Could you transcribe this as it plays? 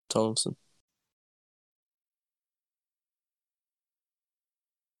Thompson.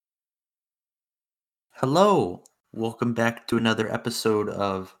 Hello, welcome back to another episode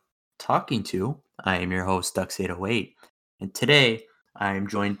of Talking To. I am your host, Dux808, and today I am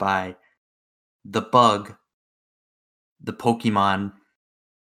joined by the bug, the Pokemon,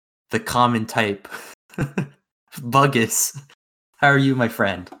 the common type, Buggus. How are you, my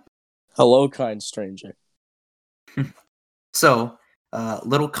friend? Hello, kind stranger. So,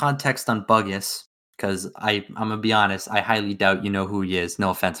 little context on Buggus, because I'm gonna be honest, I highly doubt you know who he is.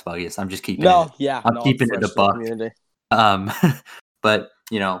 No offense, Buggus. I'm just keeping No, it. yeah, I'm no, I'm keeping it fresh a to the buck. community. But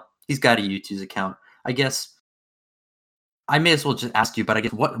he's got a YouTube account. I guess I may as well just ask you. But I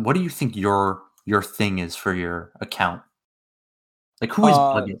guess what do you think your thing is for your account? Like, who is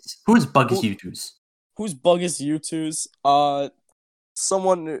Buggus? Who is Buggus who- YouTube's? Who's Buggus YouTube's?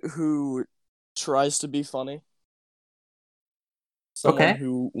 Someone who tries to be funny. Someone Okay.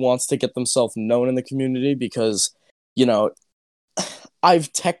 who wants to get themselves known in the community because, you know,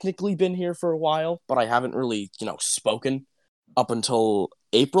 I've technically been here for a while, but I haven't really, spoken up until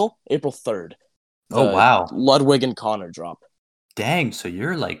April 3rd. Oh The wow. Ludwig and Connor drop. Dang. So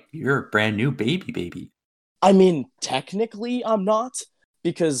you're a brand new baby. I mean, technically, I'm not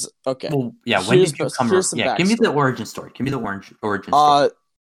because okay. Well, yeah. When did you come? Here's some Yeah. Give me the backstory. origin story. Give me the origin story.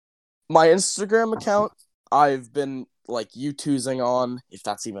 My Instagram account, I've been YouTubing on, if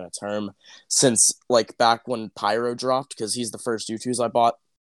that's even a term, since back when Pyro dropped, because he's the first YouTubes I bought.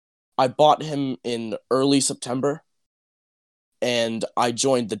 I bought him in early September, and I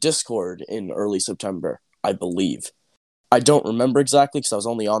joined the Discord in early September, I believe. I don't remember exactly because I was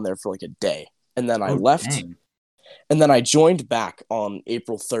only on there for a day, and then I left. Dang. And then I joined back on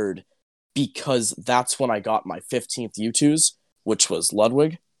April 3rd because that's when I got my 15th YouTubes, which was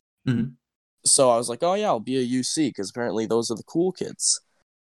Ludwig. Mm-hmm. So I was like, oh yeah, I'll be a UC because apparently those are the cool kids.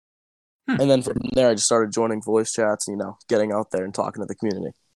 And then from there, I just started joining voice chats and, getting out there and talking to the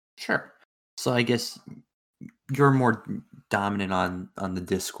community. Sure. So I guess you're more dominant on the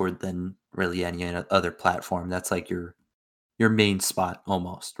Discord than really any other platform. That's like your main spot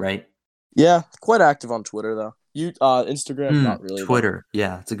almost, right? Yeah, quite active on Twitter though. Instagram, not really. Twitter,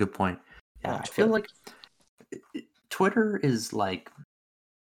 yeah, that's a good point. Yeah, I feel Twitter. like Twitter is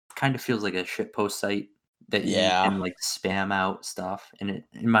kind of feels like a shitpost site that you can spam out stuff, and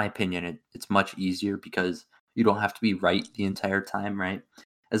in my opinion, it's much easier because you don't have to be right the entire time, right?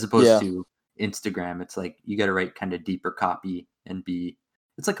 As opposed to Instagram, it's like you got to write kind of deeper copy and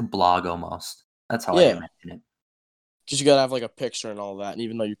it's like a blog almost. That's how I imagine it. Because you gotta have a picture and all that, and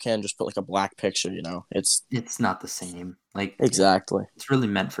even though you can just put a black picture, it's not the same. Exactly. It's really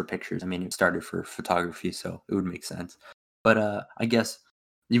meant for pictures. I mean, it started for photography, so it would make sense. But I guess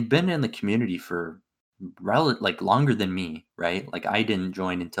you've been in the community for longer than me, right? Like I didn't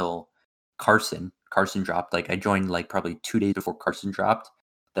join until Carson dropped. Like I joined probably 2 days before Carson dropped.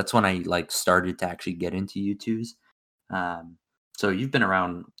 That's when I started to actually get into YouTube's. So you've been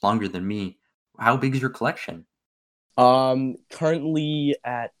around longer than me. How big is your collection? Currently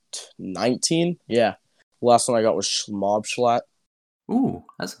at 19. Yeah. The last one I got was Schmobschlat. Ooh,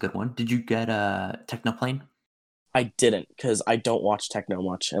 that's a good one. Did you get Technoplane? I didn't, because I don't watch techno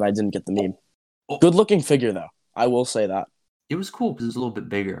much, and I didn't get the meme. Good looking figure though. I will say that. It was cool because it's a little bit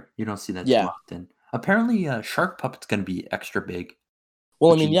bigger. You don't see that too often. Apparently, Shark Puppet's gonna be extra big.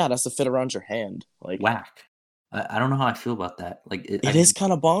 Well, I mean, yeah, it has to fit around your hand. Whack. I don't know how I feel about that. It is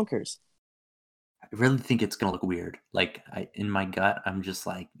kind of bonkers. I really think it's gonna look weird. In my gut, I'm just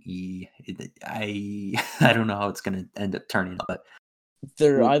I don't know how it's gonna end up turning out. But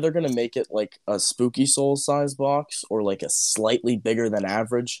they're either gonna make it a Spooky Soul size box or a slightly bigger than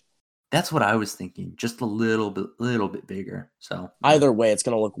average. That's what I was thinking. Just a little bit bigger. So either way, it's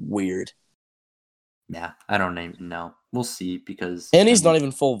gonna look weird. Yeah, I don't even know. We'll see because. And he's not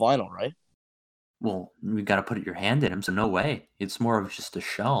even full vinyl, right? Well, we got to put your hand in him, so no way. It's more of just a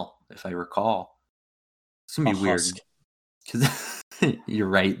shell, if I recall. It's gonna be weird. Because you're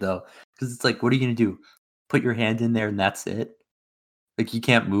right though. Because it's what are you gonna do? Put your hand in there and that's it. You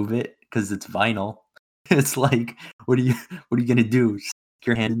can't move it because it's vinyl. It's what are you gonna do? Stick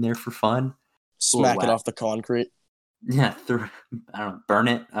your hand in there for fun? Smack it off the concrete. Yeah, I don't know. Burn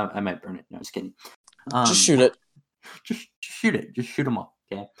it. I might burn it. No, just kidding. Just shoot it. Just shoot it. Just shoot them all.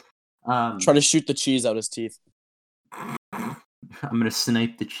 Okay. Try to shoot the cheese out his teeth. I'm gonna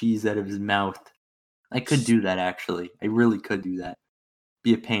snipe the cheese out of his mouth. I could do that actually. I really could do that.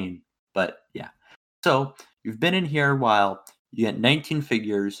 Be a pain, but yeah. So you've been in here a while. You get 19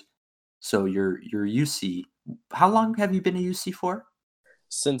 figures. So you're UC. How long have you been a UC for?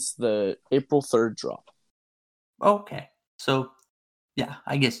 Since the April 3rd drop. Okay. So Yeah,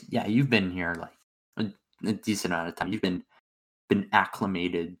 I guess. Yeah, you've been here like a decent amount of time. You've been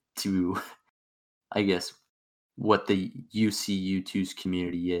acclimated to, I guess, what the UC U2's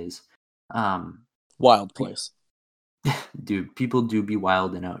community is. Um, Wild I- place. dude, people do be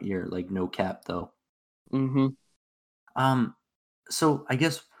wilding out here, like no cap though. Mm-hmm. Um, so I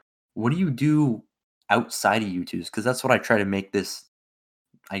guess what do you do outside of U2's? Because that's what I try to make this,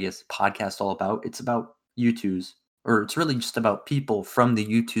 I guess, podcast all about. It's about U2's, or it's really just about people from the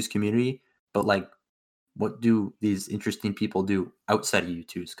U2's community, but like what do these interesting people do outside of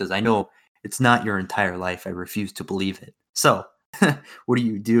U2's? Because I know it's not your entire life. I refuse to believe it. So, what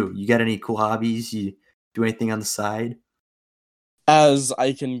do? You got any cool hobbies? You do anything on the side? As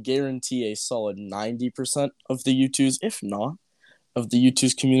I can guarantee a solid 90% of the U2s, if not, of the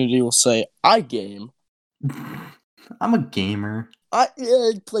U2's community will say, I game. I'm a gamer. I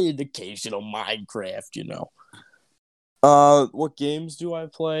play an occasional Minecraft, you know. What games do I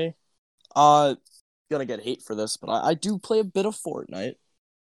play? Gonna get hate for this, but I do play a bit of Fortnite.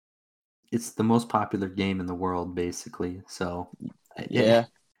 It's the most popular game in the world, basically. So, Yeah,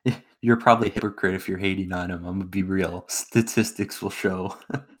 you're probably a hypocrite if you're hating on him. I'm gonna be real. Statistics will show.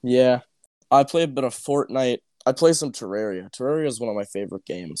 yeah. I play a bit of Fortnite. I play some Terraria. Terraria is one of my favorite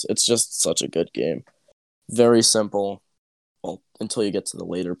games. It's just such a good game. Very simple. Well, until you get to the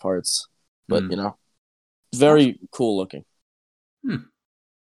later parts. But, Hmm. very cool looking. Hmm.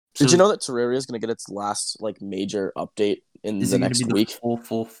 Did you So, know that Terraria is going to get its last, like, major update in is the it gonna be next the week?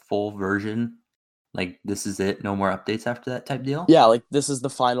 full version? Like this is it? No more updates after that type deal? Yeah, like, this is the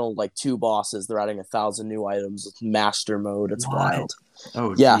final, like, two bosses. They're adding 1,000 new items. It's master mode. It's What? wild.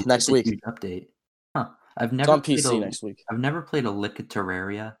 Oh, Yeah, geez, next that's a week. huge update. Huh. It's on PC next week. I've never played a lick of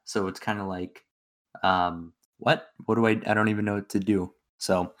Terraria, so it's kind of like, what? What do I don't even know what to do.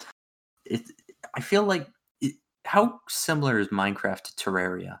 So it, I feel like how similar is Minecraft to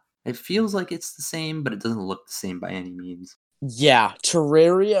Terraria? It feels like it's the same, but it doesn't look the same by any means. Yeah,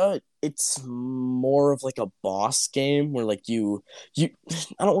 Terraria, it's more of like a boss game where like you I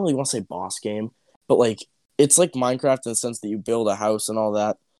don't really want to say boss game, but like it's like Minecraft in the sense that you build a house and all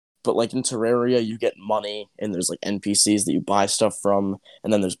that. But like in Terraria, you get money and there's like NPCs that you buy stuff from,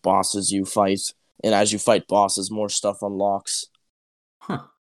 and then there's bosses you fight. And as you fight bosses, more stuff unlocks. Huh.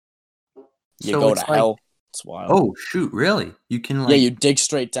 You So go to it's like, hell. It's wild. oh shoot, really? You can Yeah, like, you dig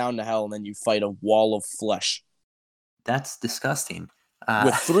straight down to hell and then you fight a wall of flesh that's disgusting.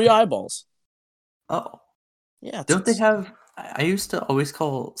 with three eyeballs. Oh, Yeah, don't they have? I used to always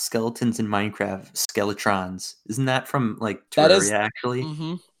call skeletons in Minecraft skeletrons. Isn't that from like that is Terraria actually?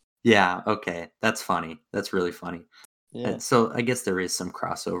 mm-hmm. Yeah, okay. That's funny. That's really funny. Yeah. So I guess there is some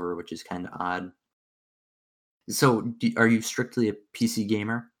crossover, which is kind of odd. So are you strictly a PC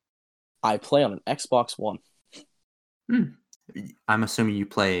gamer? I play on an Xbox One. Hmm. I'm assuming you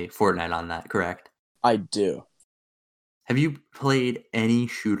play Fortnite on that, correct? I do. Have you played any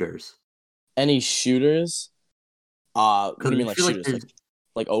shooters? Any shooters? What do Because you I mean like feel like shooters? there's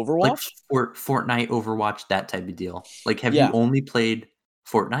Like like Overwatch? Fortnite, Overwatch, that type of deal. Like, have you Yeah. only played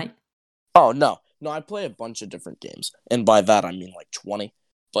Fortnite? Oh no. No, I play a bunch of different games. And by that I mean like 20.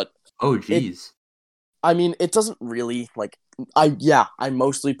 But Oh, it geez. I mean it doesn't really like I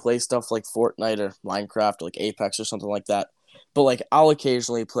mostly play stuff like Fortnite or Minecraft or like Apex or something like that. But like I'll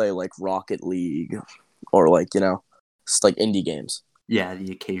occasionally play like Rocket League or like, just like indie games. Yeah,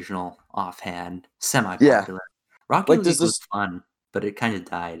 the occasional offhand, Yeah. semi-popular. Rocket Like there's League was this fun, but it kind of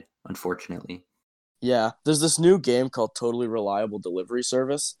died, unfortunately. yeah, there's this new game called Totally Reliable Delivery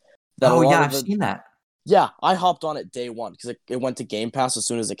Service that a Oh lot yeah, of I've the seen that. yeah, I hopped on it day one because it went to Game Pass as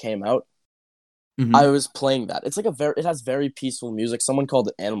soon as it came out. I Hmm. was playing that. It's like it has very peaceful music. Someone called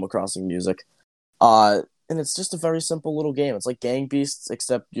it Animal Crossing music. And it's just a very simple little game. It's like Gang Beasts,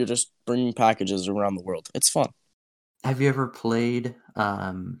 except you're just bringing packages around the world. It's fun. Have you ever played?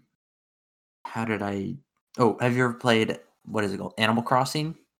 How did I? Oh, have you ever played? What is it called? Animal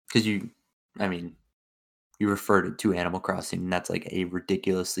Crossing? Because I mean, you referred it to Animal Crossing, and that's like a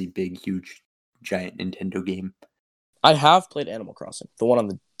ridiculously big, huge, giant Nintendo game. I have played Animal Crossing, the one on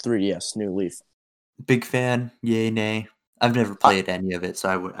the 3DS, New Leaf. Big fan, yay, nay. I've never I played any of it,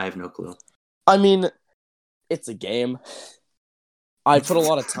 so I have no clue. I mean, it's a game. I put a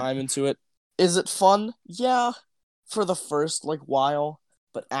lot of time into it. Is it fun? Yeah, for the first like while,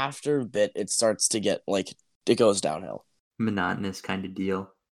 but after a bit it starts to get like it goes downhill. Monotonous kind of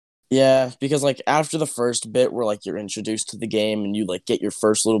deal. Yeah, because like after the first bit where like you're introduced to the game and you like get your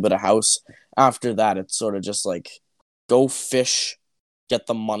first little bit of house, after that it's sort of just like go fish, get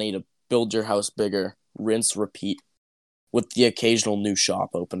the money to build your house bigger, rinse, repeat with the occasional new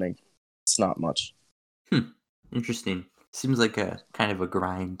shop opening. It's not much. Hmm. Interesting. Seems like a kind of a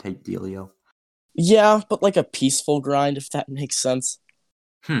grind type dealio. Yeah, but like a peaceful grind, if that makes sense.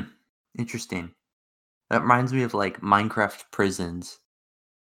 Hmm. Interesting. That reminds me of like Minecraft prisons.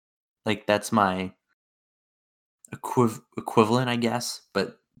 Like that's my equivalent, I guess,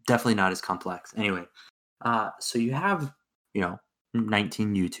 but definitely not as complex. Anyway, so you have, you know,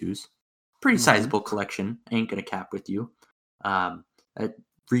 19 U2s, pretty Hmm. sizable collection. I ain't gonna cap with you. It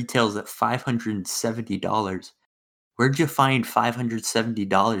retails at $570. Where'd you find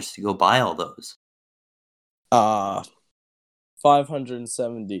 $570 to go buy all those? Uh,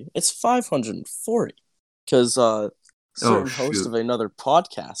 570. It's 540. Because Oh certain host shoot! of another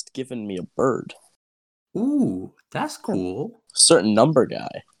podcast given me a bird. Ooh, that's Yeah. cool. Certain number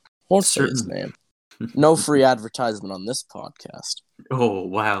guy. Won't say his Certain. name. No free advertisement on this podcast. Oh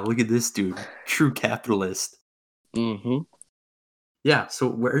wow! Look at this dude, true capitalist. Mm-hmm. Yeah. So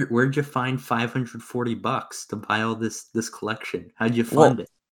where'd you find $540 to buy all this collection? How'd you Well, fund it?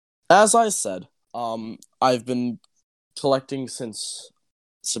 as I said, I've been collecting since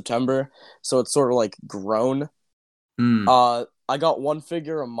September, so it's sort of like grown. Hmm. I got one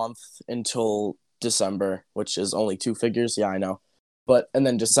figure a month until December, which is only two figures. Yeah, I know. But and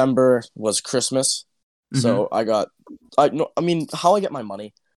then December was Christmas, Mm-hmm. so I got. I no, I mean, how I get my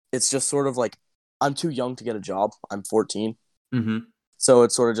money, it's just sort of like I'm too young to get a job. I'm 14, Mm-hmm. so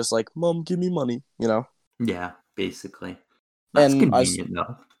it's sort of just like, Mom, give me money, you know. Yeah. Basically, that's And convenient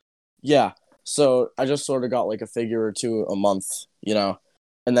though. yeah, so I just sort of got like a figure or two a month, you know,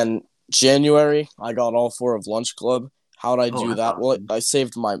 and then January I got all four of Lunch Club. How'd I Oh, do that's that? Well, awesome. I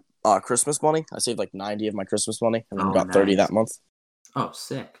saved my Christmas money. I saved like 90 of my Christmas money, and then Oh, got 30 that nice. month. Oh,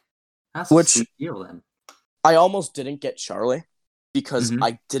 sick. That's a Which sweet deal then. I almost didn't get Charlie because Mm-hmm.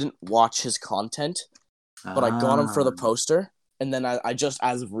 I didn't watch his content, but I got him for the Ah. poster, and then I just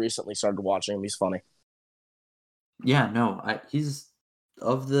as of recently started watching him. He's funny. Yeah. No. He's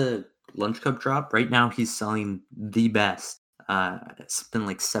of the lunch cup drop right now. He's selling the best. Something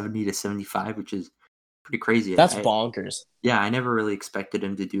like 70 to 75, which is pretty crazy. That's bonkers. Yeah, I never really expected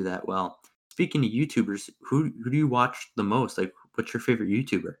him to do that well. Speaking of YouTubers, who do you watch the most? Like, what's your favorite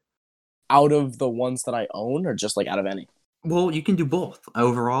YouTuber? Out of the ones that I own, or just like out of any? Well, you can do both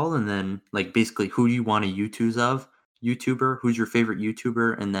overall, and then like basically who do you want to YouTubes of? YouTuber, who's your favorite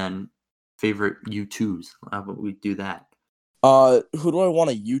YouTuber, and then favorite U2s. How about we do that? Who do I want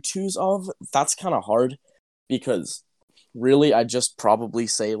to U2s of? That's kind of hard because really I just probably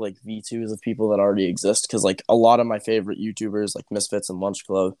say like V2s of people that already exist because like a lot of my favorite YouTubers like Misfits and Lunch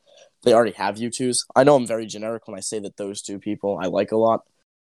Club, they already have U2s. I know I'm very generic when I say that those two people I like a lot.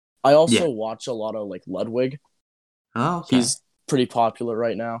 I Yeah. also watch a lot of like Ludwig. Oh, okay. He's pretty popular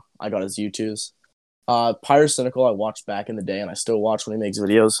right now. I got his U2s. Pyrocynical I watched back in the day and I still watch when he makes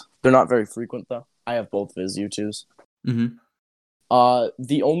videos. They're not very frequent though. I have both of his U2s. Mm-hmm.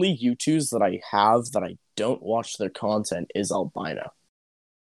 The only U2s that I have that I don't watch their content is Albino.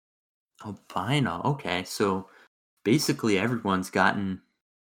 Albino. Okay, so basically everyone's gotten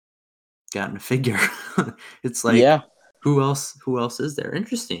a figure. It's like Yeah. who else is there?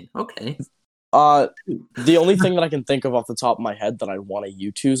 Interesting. Okay. Uh, the only thing that I can think of off the top of my head that I want a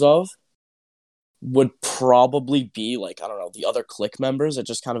U2s of would probably be like I don't know the other Click members. It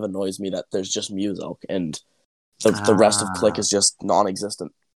just kind of annoys me that there's just Muzo and the rest of Click Ah, is just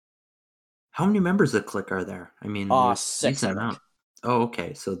non-existent. how many members of Click are there? I mean, there's a Six decent I think. amount. Oh,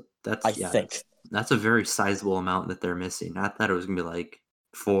 okay. So I that's yeah, think that's a very sizable amount that they're missing. I thought it was gonna be like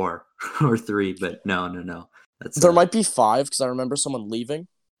 4 or 3, but no, no, no. That's there might be five because I remember someone leaving,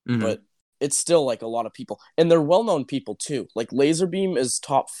 but mhm. it's still like a lot of people, and they're well-known people too. Like Laserbeam is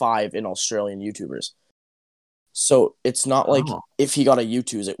top five in Australian YouTubers. So it's not like Oh, if he got a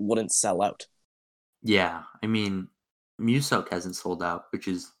U2s, it wouldn't sell out. yeah. I mean, Musoke hasn't sold out, which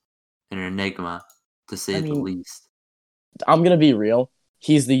is an enigma to I say the mean, least. I'm gonna be real.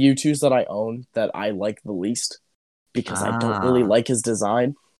 He's the U2s that I own that I like the least because I don't really Ah, like his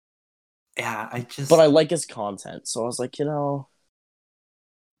design, yeah. but I like his content. So I was like, To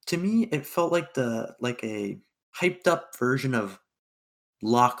me, it felt like a hyped up version of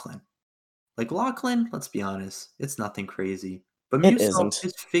Lachlan. Like Lachlan, let's be honest, it's nothing crazy. But it Muso, isn't.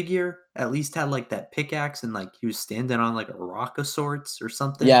 his figure at least had like that pickaxe and like he was standing on like a rock of sorts or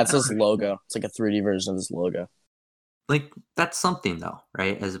something. Yeah, I it's don't his know. logo. It's like a 3D version of his logo. Like that's something though,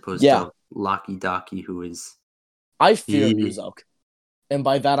 right? As opposed Yeah, to Locky Docky, who is I fear eh. Muzok. And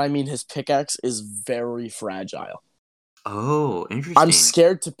by that I mean his pickaxe is very fragile. Oh, I'm interesting.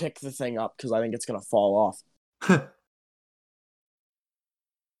 scared to pick the thing up because I think it's gonna fall off.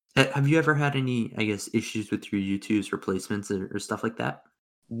 Have you ever had any, I guess, issues with your U2's replacements or stuff like that?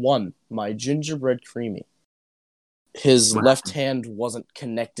 One, my gingerbread creamy. his What left happened? hand wasn't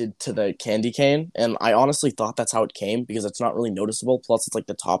connected to the candy cane, and I honestly thought that's how it came because it's not really noticeable. Plus, it's like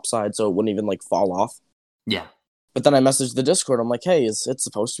the top side, so it wouldn't even like fall off. Yeah. But then I messaged the Discord. I'm like, "Hey, is it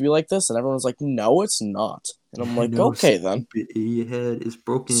supposed to be like this?" And everyone's like, "No, it's not." And I'm I like, know, "Okay then." stupid idiot head is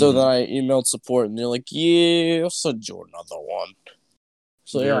So then broken. I emailed support, and they're like, "Yeah, I'll send you another one."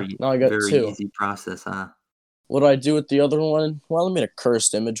 So yeah, Very, now I got very two. easy process, huh? What do I do with the other one? Well, I made a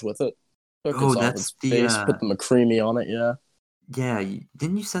cursed image with it. Took Oh, its off that's its the face, put the McCreamy on it. Yeah, yeah.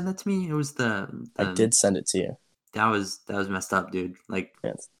 Didn't you send that to me? It was I the did send it to you. that was messed up, dude. Like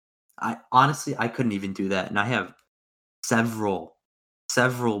Yes. I honestly I couldn't even do that, and I have several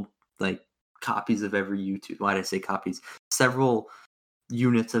several like copies of every YouTube. Why did I say copies? Several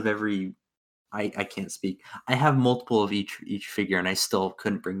units of every. I can't speak. I have multiple of each figure, and I still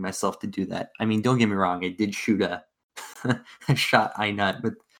couldn't bring myself to do that. I mean, don't get me wrong. I did shoot a a shot I nut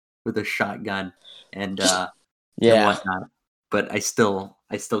with a shotgun and Yeah, whatnot, but I still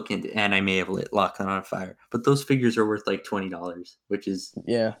can't. And I may have lit Lachlan on fire. But those figures are worth like $20, which is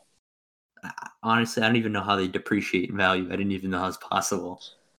yeah. honestly I don't even know how they depreciate in value. I didn't even know how it's possible.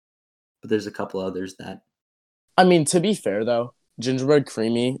 But there's a couple others that. I mean, to be fair though, gingerbread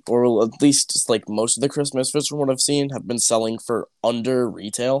creamy, or at least just, like most of the Christmas fits from what I've seen, have been selling for under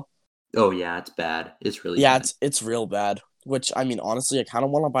retail. Oh yeah, it's bad. It's really Yeah, bad. it's real bad. Which I mean, honestly, I kind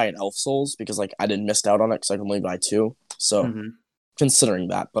of want to buy an Elf Souls because like I didn't miss out on it because I can only buy two. So Hmm. considering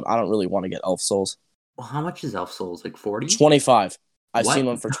that, but I don't really want to get Elf Souls. Well, how much is Elf Souls? Like 40? 25. I seen What?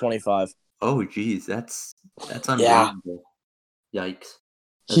 one for 25. Oh geez, that's Yeah, unbelievable. Yikes.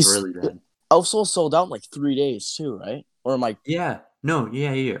 That's he's really bad. Elf Souls sold out in like 3 days too, right? Or am I? Yeah. No,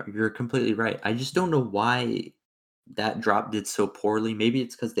 yeah, you're completely right. I just don't know why that drop did so poorly. Maybe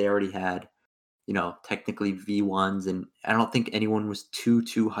it's because they already had, technically V1s, and I don't think anyone was too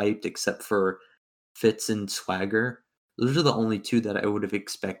hyped except for Fitz and Swagger. Those are the only two that I would have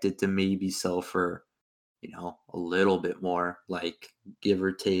expected to maybe sell for, a little bit more, like give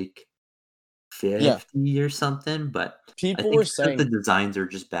or take Yeah, 50 or something. But I people think were it's because the saying, designs are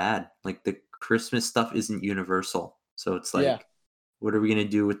just bad. Like the Christmas stuff isn't universal. So it's yeah, like, what are we gonna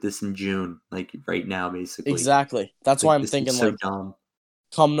do with this in June? Like right now, basically. exactly. That's why Like I'm this is thinking so like dumb.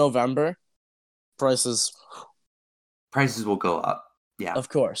 come November, prices, Prices will go up. Yeah. of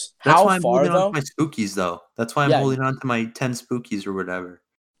course. That's How why I'm far holding on to though? my spookies though. That's why I'm Yeah, holding on to my 10 spookies or whatever.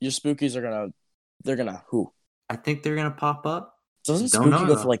 your spookies are gonna, they're gonna who? I think they're gonna pop up. Doesn't Don't Spooky know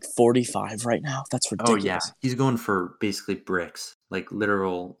go for though. like 45 right now? That's Oh yeah, ridiculous. he's going for basically bricks, like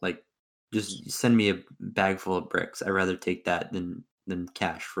literal, like just send me a bag full of bricks. I'd rather take that than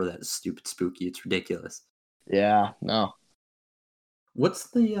cash for that stupid spooky. It's ridiculous. Yeah, no. What's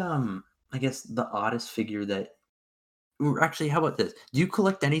the I guess the oddest figure that or actually how about this? Do you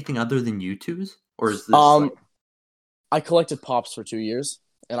collect anything other than U2s? Or is this like Um, I collected pops for 2 years,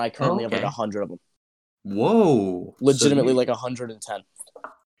 and I oh, currently have like okay. 100 of them. Whoa. So Legitimately, you like 110.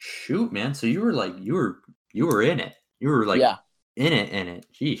 shoot, man. So you were like you were in it. You were like Yeah, in it.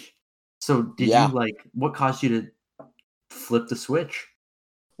 Sheesh. So did you yeah. like what caused you to flip the switch?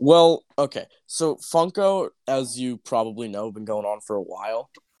 Well, okay. So Funko, as you probably know, been going on for a while.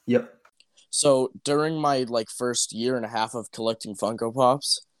 Yep. So during my like first year and a half of collecting Funko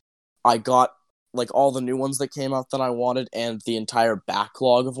Pops, I got like all the new ones that came out that I wanted and the entire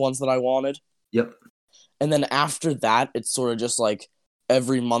backlog of ones that I wanted. Yep. And then after that, it's sort of just like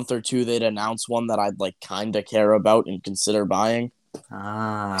every month or two they'd announce one that I'd like kind of care about and consider buying.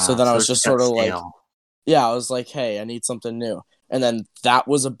 So Ah, then I so was it just just got sort of like, stale. yeah, I was like, hey, I need something new. And then that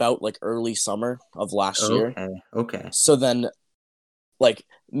was about like early summer of last year. Okay. Okay. So then, like,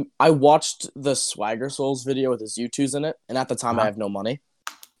 I watched the Swagger Souls video with his U2s in it. And at the time, I Uh-huh. have no money.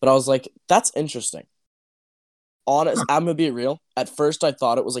 But I was like, that's interesting. Honest, Huh. I'm gonna be real. At first, I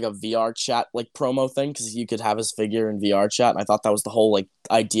thought it was like a VR chat like promo thing because you could have his figure in VR chat, and I thought that was the whole like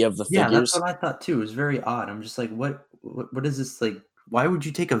idea of the Yeah, that's figures. what I thought too. It was very odd. I'm just like, what is this like? Why would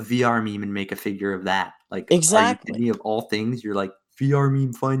you take a VR meme and make a figure of that? Like, are you kidding Exactly. me? Of all things, you're like VR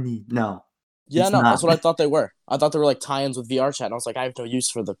meme funny. No, Yeah, it's no, not. that's what I thought they were. I thought they were like tie-ins with VR chat, and I was like, I have no use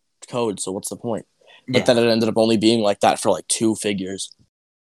for the code, so what's the point? But then Yeah. it ended up only being like that for like two figures.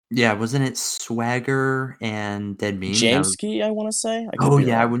 Yeah, wasn't it Swagger and Dead Meme? That was Jamesky, I want to say. I could oh be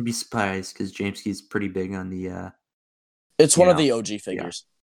yeah, I wrong. wouldn't be surprised because Jamesky's pretty big on the It's you one of know, the OG VR. figures.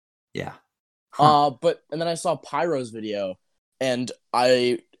 Yeah. Huh. But and then I saw Pyro's video, and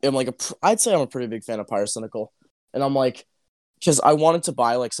I am like I'd say I'm a pretty big fan of Pyrocynical, and I'm like, because I wanted to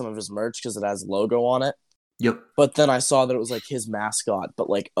buy like some of his merch because it has logo on it. Yep. But then I saw that it was like his mascot, but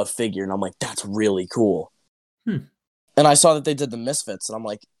like a figure, and I'm like, that's really cool. Hmm. And I saw that they did the Misfits, and I'm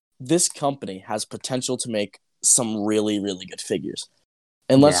like, this company has potential to make some really, really good figures.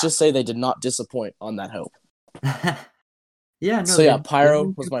 And let's just say they did not disappoint on that hope. Yeah, no. So yeah, They Pyro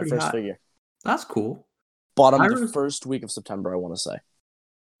went was through my pretty first hot. figure. That's cool. Bought him the Pyro's. first week of September, I want to say.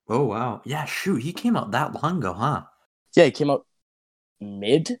 Oh wow. Yeah. Shoot. He came out that long ago, huh? Yeah, he came out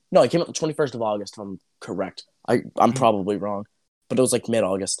No, he came out the 21st of August, if I'm correct. I'm probably wrong, but it was like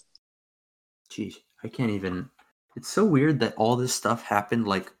mid-August. Jeez, I can't even. It's so weird that all this stuff happened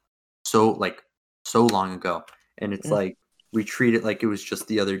so long ago, and it's Yeah. like we treat it like it was just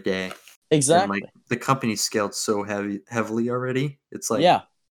the other day. Exactly. And like the company scaled so heavily already. It's like Yeah.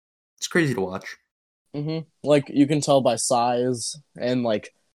 It's crazy to watch. Mm-hmm. Like you can tell by size and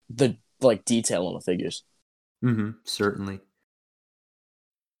like the detail on the figures. Mm-hmm. Certainly.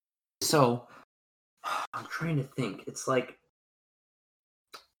 So I'm trying to think. It's like,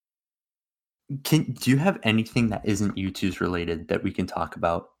 do you have anything that isn't U2's related that we can talk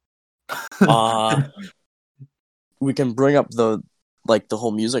about? We can bring up the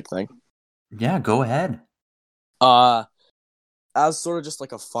whole music thing. Yeah, go ahead. As sort of just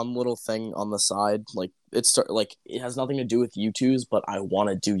like a fun little thing on the side, like it has nothing to do with U2's, but I want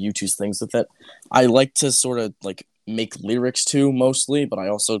to do U2's things with it. I like to sort of like make lyrics too, mostly, but I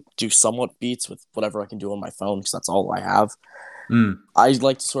also do somewhat beats with whatever I can do on my phone because that's all I have. I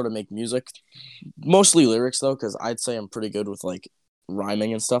like to sort of make music, mostly lyrics though, because I'd say I'm pretty good with like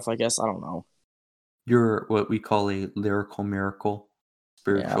rhyming and stuff. I guess I don't know. You're what we call a lyrical miracle,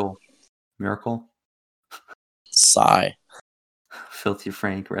 spiritual miracle. Sigh. Filthy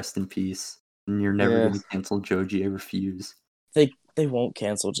Frank, rest in peace. And you're never going to cancel Joji. I refuse. They won't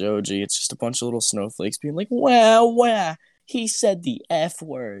cancel Joji. It's just a bunch of little snowflakes being like, "Wow, he said the F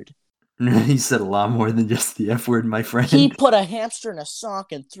word." He said a lot more than just the F word, my friend. He put a hamster in a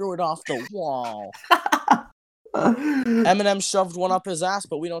sock and threw it off the wall. Eminem shoved one up his ass,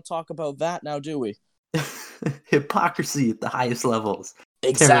 but we don't talk about that now, do we? Hypocrisy at the highest levels.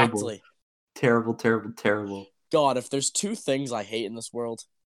 Exactly. Terrible, terrible, terrible. God, if there's two things I hate in this world,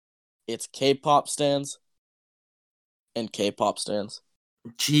 it's K-pop stans and K-pop stans.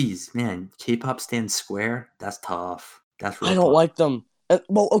 Jeez, man, K-pop stands square? That's tough. That's real I don't tough. like them.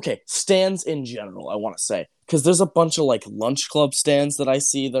 Well, okay, stans in general, I want to say. Because there's a bunch of, like, lunch club stands that I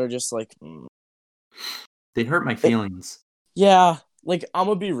see that are just like... They hurt my feelings. Yeah, like, I'm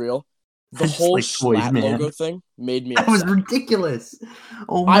gonna be real. The whole like toys, Schlatt logo thing made me upset. That was ridiculous.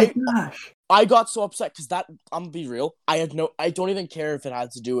 Oh my gosh. I got so upset because I'm gonna be real. I don't even care if it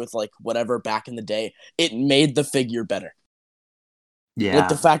had to do with, like, whatever back in the day. It made the figure better. Yeah. Like,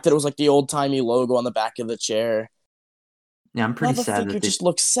 the fact that it was, like, the old-timey logo on the back of the chair. Yeah, I'm pretty sad that it just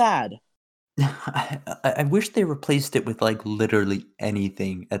looks sad. I wish they replaced it with, like, literally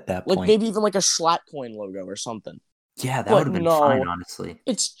anything at that point. Like, maybe even, like, a Schlatt coin logo or something. Yeah, that would have been fine, honestly.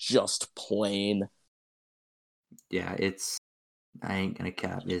 It's just plain. Yeah, I ain't gonna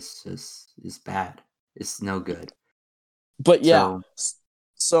cap. It's bad. It's no good. But yeah,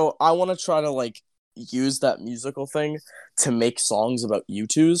 so I want to try to, like, use that musical thing to make songs about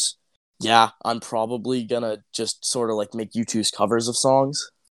U2's. Yeah, I'm probably gonna just sort of, like, make U2's covers of songs.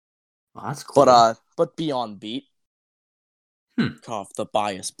 Oh, that's cool. But be on beat. Cough the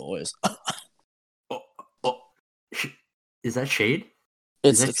bias, boys. Is that shade?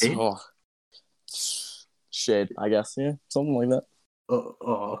 It's shade? Shade, I guess. Yeah, something like that. Oh,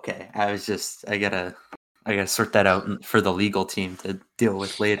 okay. I gotta sort that out for the legal team to deal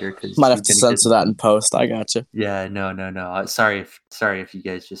with later. Cause might have to censor that in post. I gotcha. Yeah, no. Sorry if you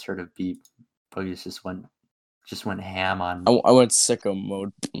guys just heard a beep. Bogus just went ham on. I went sicko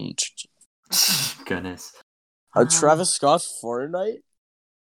mode. Goodness. Travis Scott Fortnite?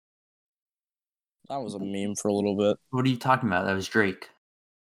 That was a meme for a little bit. What are you talking about? That was Drake.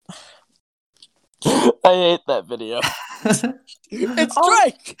 I hate that video. It's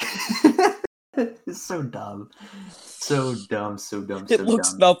Drake! It's so dumb. So dumb. It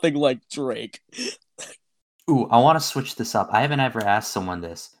looks nothing like Drake. Ooh, I want to switch this up. I haven't ever asked someone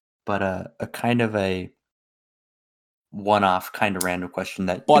this, but a kind of a one-off, kind of random question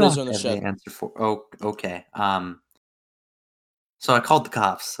that you don't have the answer for. Oh, okay. So I called the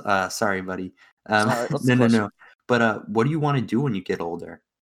cops. Sorry, buddy. Right, no. But what do you want to do when you get older?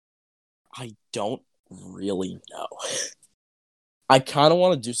 I don't really know. I kind of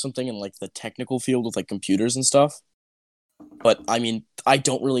want to do something in, like, the technical field with, like, computers and stuff. But, I mean, I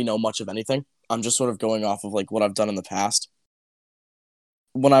don't really know much of anything. I'm just sort of going off of, like, what I've done in the past.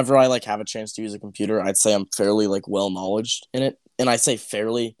 Whenever I, like, have a chance to use a computer, I'd say I'm fairly, like, well-knowledged in it. And I say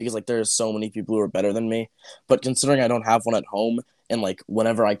fairly because, like, there's so many people who are better than me. But considering I don't have one at home, and, like,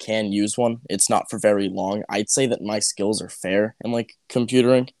 whenever I can use one, it's not for very long, I'd say that my skills are fair in, like,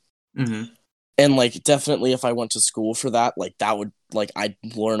 computering. Mm-hmm. And like definitely if I went to school for that, like that would like I'd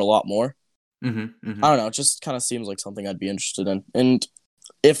learn a lot more. I don't know, it just kind of seems like something I'd be interested in. And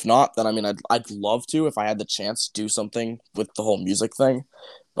if not, then I mean I'd love to if I had the chance to do something with the whole music thing.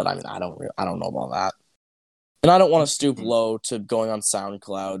 But I mean I don't know about that. And I don't want to stoop low to going on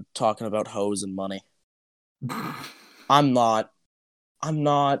SoundCloud talking about hoes and money. I'm not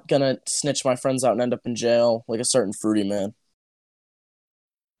gonna snitch my friends out and end up in jail like a certain fruity man.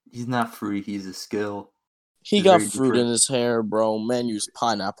 He's not fruity, he's a skill. He He's got very fruit different. in his hair, bro. Man used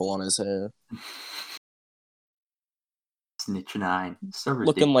pineapple on his hair. Snitch 9. So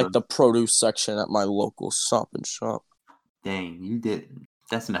Looking like ridiculous. the produce section at my local Stop and Shop. Dang, you did.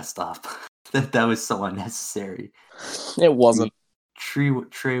 That's messed up. that was so unnecessary. It wasn't.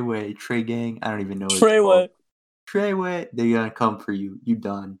 Treyway, Trey Gang. I don't even know what it's Treyway. called. Treyway. They're gonna come for you. You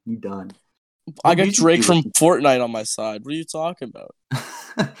done. You done. I got Drake from Fortnite on my side. What are you talking about?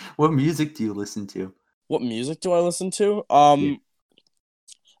 What music do you listen to? What music do I listen to? Yeah.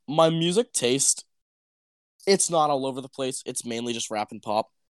 My music taste, it's not all over the place. It's mainly just rap and pop.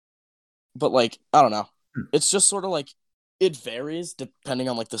 But like, I don't know. It's just sort of like it varies depending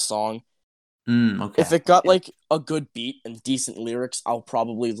on like the song. Okay. If it got like a good beat and decent lyrics, I'll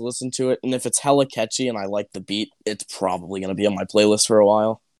probably listen to it. And if it's hella catchy and I like the beat, it's probably gonna be on my playlist for a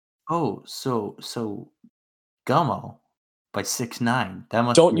while. Oh, so Gummo by 6ix9ine. That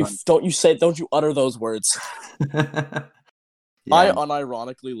must Don't be you utter those words. Yeah. I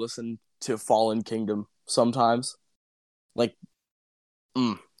unironically listen to Fallen Kingdom sometimes. Like,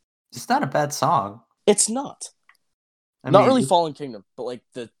 It's not a bad song. It's not. Not really Fallen Kingdom, but like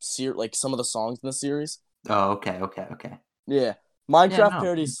like some of the songs in the series. Oh, okay. Yeah. Minecraft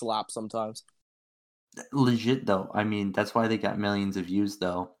parodies slap sometimes. Legit though. I mean, that's why they got millions of views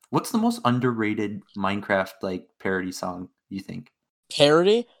though. What's the most underrated Minecraft like parody song, you think?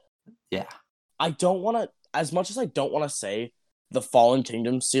 Parody? Yeah. I don't want to, as much as I don't want to say the Fallen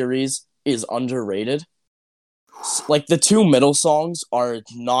Kingdom series is underrated, like the two middle songs are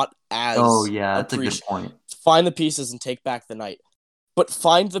not as that's a good point. Find the Pieces and Take Back the Night. But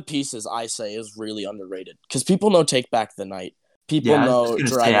Find the Pieces, I say, is really underrated. Because people know Take Back the Night. People know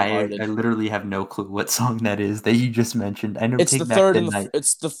Dragonhearted. I literally have no clue what song that is that you just mentioned. I know It's Take the Back third the Night.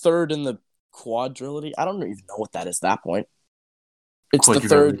 It's the third in the quadrilogy. I don't even know what that is at that point. It's the Quadrilogy.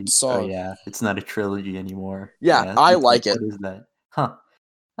 third song. Oh yeah, it's not a trilogy anymore. Yeah, I like it. What is that? Huh.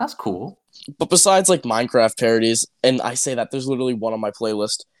 That's cool. But besides like Minecraft parodies, and I say that there's literally one on my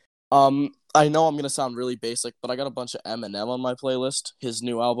playlist. I know I'm gonna sound really basic, but I got a bunch of Eminem on my playlist. His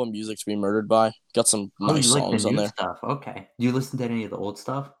new album, Music to Be Murdered By, got some nice songs on there. Stuff. Okay. Do you listen to any of the old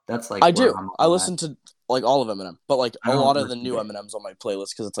stuff? That's like I do. I listen to like all of Eminem, but like a lot of the new Eminem. Eminem's on my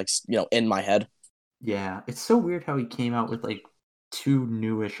playlist because it's like in my head. Yeah, it's so weird how he came out with like 2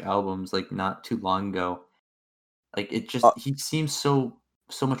 newish albums like not too long ago. Like it just he seems so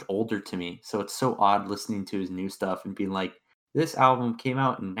much older to me. So it's so odd listening to his new stuff and being like, this album came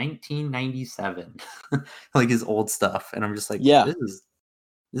out in 1997. Like his old stuff. And I'm just like, this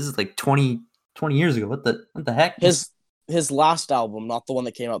is like 20 years ago. What the heck? His last album, not the one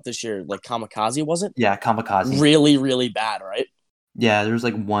that came out this year, like Kamikaze, was it? Yeah, Kamikaze. Really, really bad, right? Yeah, there's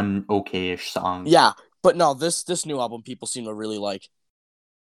like one okay-ish song. Yeah, but no, this new album people seem to really like.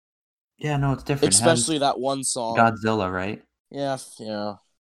 Yeah, no, it's different. Especially that one song. Godzilla, right? Yeah.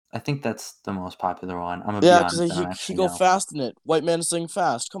 I think that's the most popular one. I'm because he go fast in it. White man sing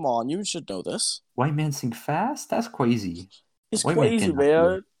fast. Come on, you should know this. White man sing fast? That's crazy. It's crazy,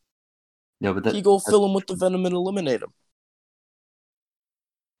 man. No, but he go fill him with the venom and eliminate him.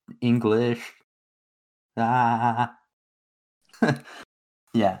 English. Ah.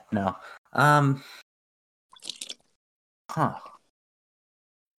 Yeah, no.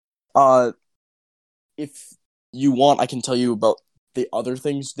 If you want, I can tell you about the other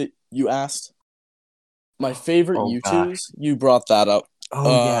things that you asked. My favorite YouTubes, you brought that up.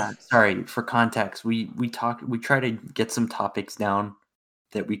 Oh yeah. Sorry, for context, we try to get some topics down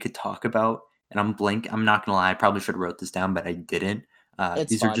that we could talk about, and I'm blank. I'm not gonna lie, I probably should have wrote this down, but I didn't.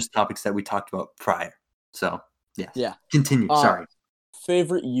 These are just topics that we talked about prior. So yeah. Continue. Sorry.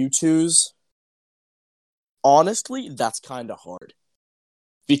 Favorite YouTubes. Honestly, that's kind of hard.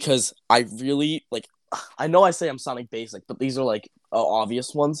 Because I really like I know I say I'm sounding basic, but these are like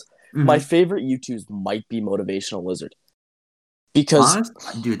obvious ones. Mm-hmm. My favorite YouTubes might be Motivational Lizard. Because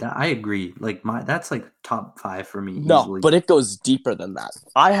honestly, dude, I agree. Like that's like top 5 for me. No, easily. But it goes deeper than that.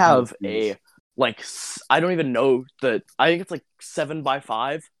 I have I don't even know I think it's like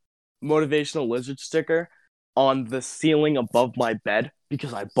 7x5 Motivational Lizard sticker on the ceiling above my bed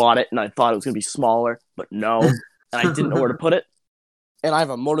because I bought it and I thought it was gonna be smaller, but no, and I didn't know where to put it. And I have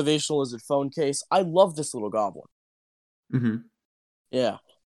a Motivational Lizard phone case. I love this little goblin. Mm-hmm. Yeah.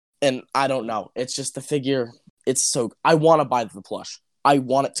 And I don't know. It's just the figure. It's so. I want to buy the plush. I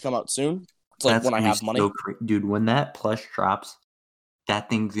want it to come out soon. It's like That's when I gonna have be money. so dude. When that plush drops, that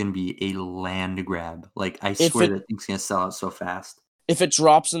thing's gonna be a land grab. Like I swear that thing's gonna sell out so fast. If it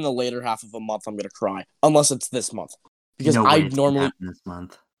drops in the later half of a month, I'm gonna cry. Unless it's this month, because No I way it's gonna normally happen this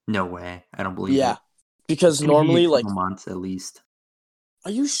month. No way. I don't believe it. because It's gonna be normally a like. couple months at least.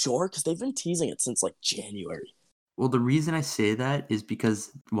 Are you sure? Because they've been teasing it since like January. Well, the reason I say that is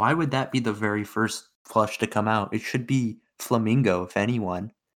because why would that be the very first plush to come out? It should be Flamingo, if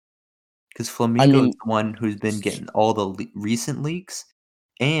anyone. Because I Flamingo is mean, the one who's been getting all the recent leaks,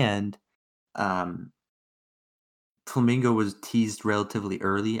 and Flamingo was teased relatively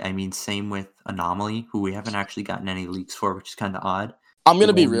early. I mean, same with Anomaly, who we haven't actually gotten any leaks for, which is kind of odd. I'm gonna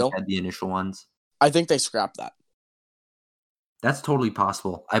We've be only real. had the initial ones. I think they scrapped that That's totally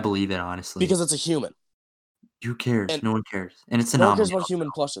possible. I believe it, honestly. because it's a human. Who cares? And No one cares. And it's no one cares Anomaly about also.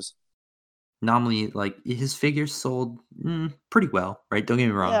 human plushes. Anomaly, like, his figures sold pretty well, right? Don't get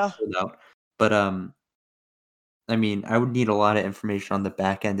me wrong, Yeah. sold out. But, I mean, I would need a lot of information on the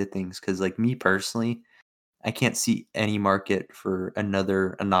back end of things because, like, me personally, I can't see any market for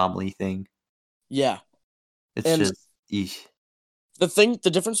another Anomaly thing. Yeah. It's And just, eesh. the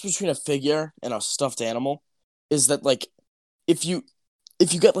difference between a figure and a stuffed animal is that like if you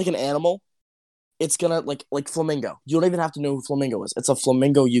get like an animal, it's gonna like Flamingo. You don't even have to know who Flamingo is. It's a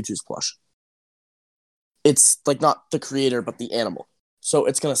Flamingo YouTube's plush. It's like not the creator but the animal. So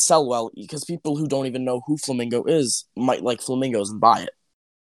it's gonna sell well because people who don't even know who Flamingo is might like flamingos and buy it.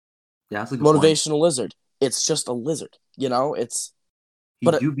 Yeah, that's a good point. Motivational Lizard. It's just a lizard. You know, it's He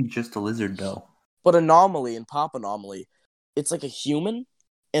but do be just a lizard, though. but Anomaly and Pop Anomaly, it's like a human,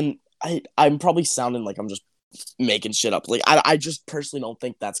 and I'm probably sounding like I'm just making shit up. Like I just personally don't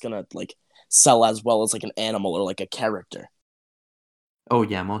think that's gonna like sell as well as like an animal or like a character. Oh,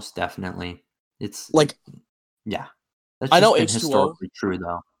 yeah, most definitely. It's, Like yeah. That's I know just been H2O. historically true,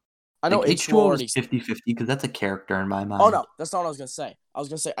 though. I know Like, H2O H2O is already. 50-50 because that's a character in my mind. Oh no, that's not what I was gonna say. I was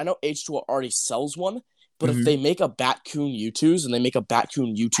gonna say I know H2O already sells one, but if they make a Batcoon U2s and they make a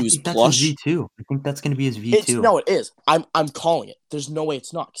Batcoon I U2s think that's his plush, V2. I think that's going to be his it's V2. no, it is. I'm calling it. There's no way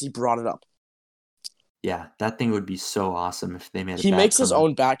it's not because he brought it up. Yeah, that thing would be so awesome if they made a He makes his Batcoon.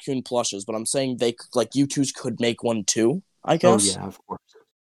 own Batcoon plushes, but I'm saying they like U2s could make one too. I guess. Oh, yeah, of course.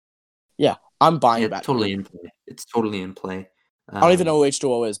 Yeah, I'm buying It's Batcoon. totally in play. It's totally in play. I don't even know who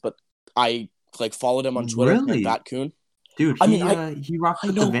H2O is, but I like followed him on Twitter and Really? Batcoon. Dude, I mean, he rocked I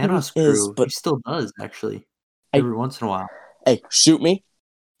with the know who Vanoss he is, crew. but He still does, actually, I every once in a while. hey, shoot me.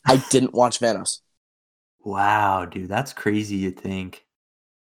 I didn't watch Vanoss. Wow, dude, that's crazy to think.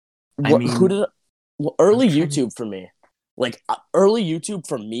 I What? mean, Who did? Well, early I'm trying to- YouTube for me, like early YouTube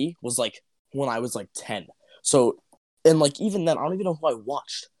for me was like when I was like 10. So, and like even then, I don't even know who I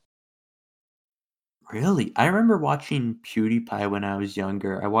watched. Really? I remember watching PewDiePie when I was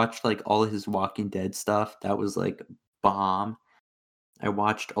younger. I watched, like, all of his Walking Dead stuff. That was, like, bomb. I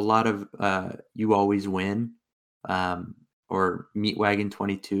watched a lot of, You Always Win, or Meatwagon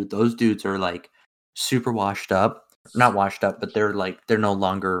 22. Those dudes are, like, super washed up. Not washed up, but they're no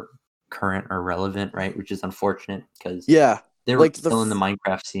longer current or relevant, right? Which is unfortunate because Yeah, they were like still in the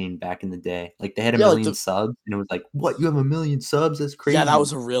Minecraft scene back in the day. Like, they had a yeah, like million subs, and it was like, "What? You have a million subs? That's crazy." yeah, that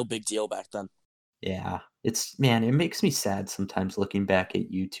was a real big deal back then. Yeah. Man, it makes me sad sometimes looking back at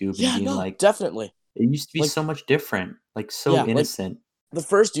YouTube and Yeah, being no, like, definitely. it used to be Like so much different, like, so yeah, like innocent. the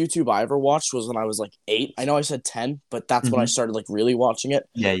first YouTube I ever watched was when I was like 8. I know I said 10, but that's when I Mhm. started like really watching it.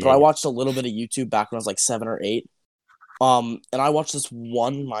 Yeah, But yeah, I yeah. watched a little bit of YouTube back when I was like 7 or 8. And I watched this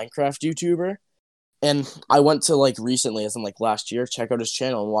one Minecraft YouTuber, and I went to like recently, as in like last year, check out his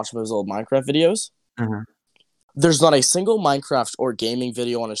channel and watch some of his old Minecraft videos. Mhm. There's not a single Minecraft or gaming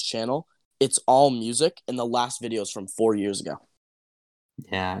video on his channel. It's all music, and the last video is from 4 years ago.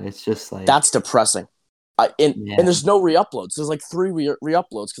 Yeah, it's just like, That's depressing. And yeah, there's no re-uploads. There's like 3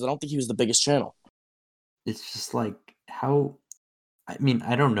 re-uploads because I don't think he was the biggest channel. it's just like how, I mean,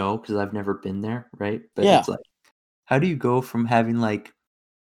 I don't know because I've never been there, right? But Yeah, it's like, how do you go from having like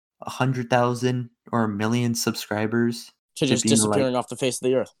 100,000 or 1,000,000 subscribers to to just being like, disappearing off the face of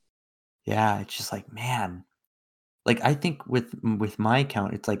the earth. yeah, it's just like, man. Like, I think with my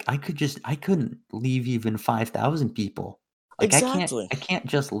account, it's like I couldn't leave even 5,000 people. Like, Exactly. I can't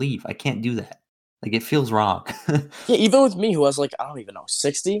just leave. I can't do that. Like, it feels wrong. Yeah, even with me, who has like I don't even know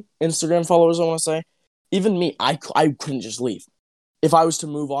 60 Instagram followers, I want to say. Even me, I couldn't just leave. If I was to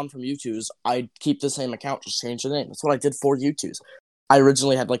move on from YouTube's, I'd keep the same account, just change the name. That's what I did for YouTube's. I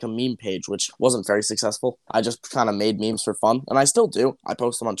originally had like a meme page, which wasn't very successful. I just kind of made memes for fun, and I still do. I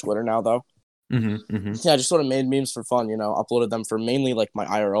post them on Twitter now, though. Yeah, I just sort of made memes for fun, uploaded them for mainly like my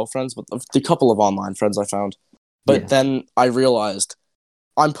IRL friends, but the couple of online friends I found. But Yeah. then I realized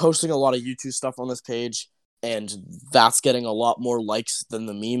I'm posting a lot of YouTube stuff on this page, and that's getting a lot more likes than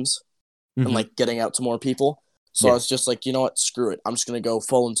the memes and like getting out to more people. So I Yeah. was just like, you know what, screw it. I'm just gonna go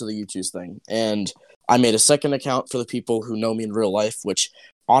full into the YouTube thing. And I made a second account for the people who know me in real life, which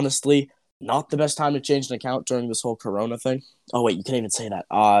honestly, not the best time to change an account during this whole Corona thing. Oh wait, you can't even say that.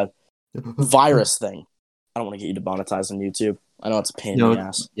 Virus thing. I don't want to get you demonetized on YouTube. I know it's a pain in No, the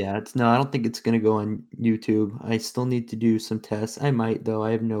ass. no, I don't think it's gonna go on YouTube. I still need to do some tests. I might though.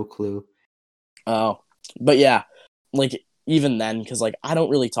 I have no clue. Oh, but yeah, like even then, because like I don't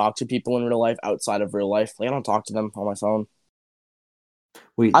really talk to people in real life outside of real life. Like I don't talk to them on my phone.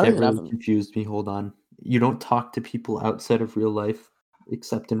 Wait, I don't that even have really them. confused me. Hold on. You don't talk to people outside of real life,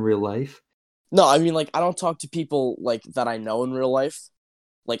 except in real life? No, I mean like I don't talk to people like that I know in real life,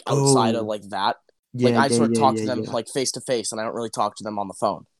 like outside of Oh, like that. Like yeah, I yeah, sort of yeah, talk yeah, to them yeah. like face to face, and I don't really talk to them on the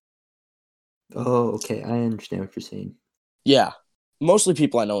phone. Oh, okay. I understand what you're saying. Yeah, mostly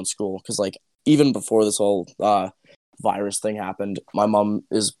people I know in school, because like even before this whole virus thing happened, my mom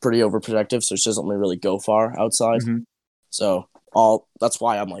is pretty overprotective, so she doesn't let me really go far outside. hmm So all that's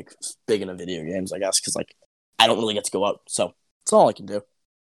why I'm like big into video games, I guess, because like I don't really get to go out, so it's all I can do.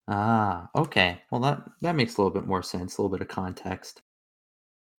 Ah, okay. Well, that makes a little bit more sense. A little bit of context.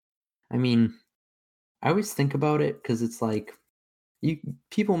 I mean, I always think about it because it's like you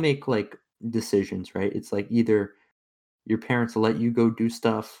people make like decisions, right? It's like either your parents let you go do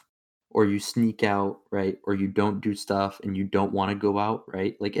stuff or you sneak out, right? Or you don't do stuff and you don't want to go out,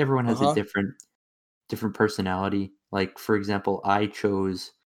 right? Like everyone Uh has a huh. different personality. Like for example, I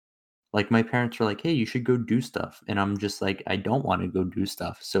chose like my parents were like, "Hey, you should go do stuff." And I'm just like, "I don't want to go do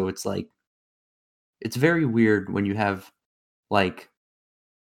stuff." So it's like it's very weird when you have like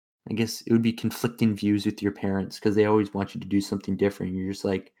I guess it would be conflicting views with your parents because they always want you to do something different. You're just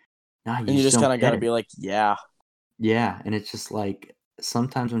like, "Nah, you And you just just don't kind of got get to it." be like, yeah, Yeah, and it's just like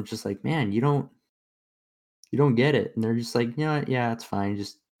sometimes I'm just like, "Man, you don't get it." And they're just like, "Yeah, yeah, it's fine.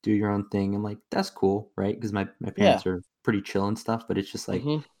 Just do your own thing." I'm like, "That's cool, right?" Because my yeah. parents are pretty chill and stuff, but it's just like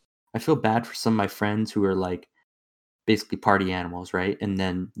Mm-hmm. I feel bad for some of my friends who are like basically party animals, right? And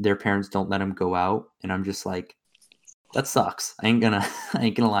then their parents don't let them go out, and I'm just like, "That sucks." I ain't gonna I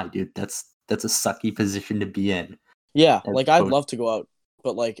ain't gonna lie, dude. That's a sucky position to be in. Yeah, As like I'd opposed love to go out,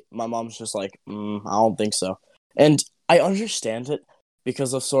 but like my mom's just like, I don't think so. And I understand it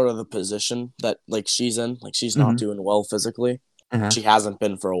because of sort of the position that like she's in. Like she's not Mhm. doing well physically. Uh-huh. She hasn't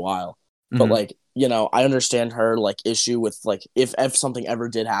been for a while. But Mhm. like, I understand her like issue with like if something ever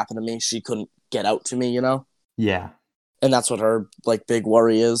did happen to me, she couldn't get out to me. Yeah. And that's what her like big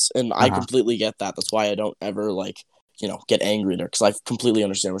worry is. And I Uh-huh. completely get that. That's why I don't ever like, get angry at her because I completely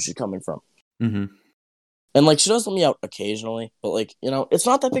understand where she's coming from. Mhm. And like she does let me out occasionally, but like, it's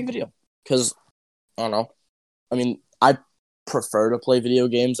not that big of a deal. Cause I don't know. I mean, I prefer to play video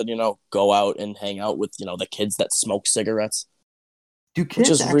games and, go out and hang out with, the kids that smoke cigarettes. Do Which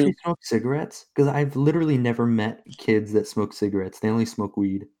kids is actually real smoke cigarettes? Because I've literally never met kids that smoke cigarettes. They only smoke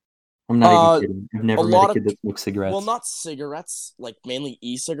weed. I'm not even uh kidding. I've a never met a lot of kid that smokes well, cigarettes. not cigarettes, like mainly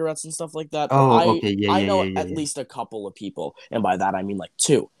e-cigarettes and stuff like that, but Oh, I okay. Yeah, I yeah, know yeah, yeah, at yeah. least a couple of people, and by that I mean like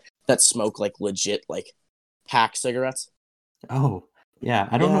two that smoke like legit like pack cigarettes. Oh, yeah.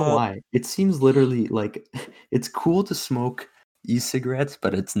 I don't know Yeah. why. It seems literally like it's cool to smoke e-cigarettes,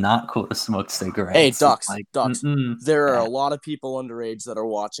 but it's not cool to smoke Hey, cigarettes. It's ducks, like, ducks. There are yeah. a lot of people underage that are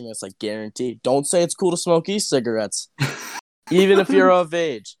watching this. I guarantee. Don't say it's cool to smoke e-cigarettes, even if you're of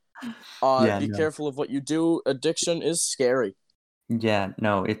age. Yeah, Be no. careful of what you do. Addiction is scary. Yeah,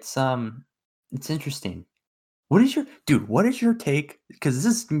 no, it's interesting. What is your take? Because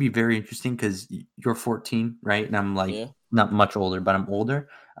this is gonna be very interesting because you're 14, right? And I'm like Yeah, not much older, but I'm older.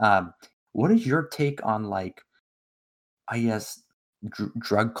 What is your take on like, I guess,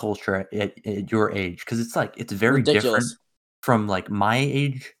 drug culture at your age? Because it's like it's very different ridiculous. from like my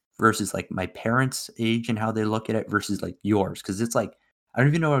age versus like my parents' age and how they look at it versus like yours. Because it's like I don't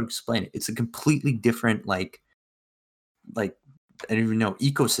even know how to explain it. It's a completely different like I don't even know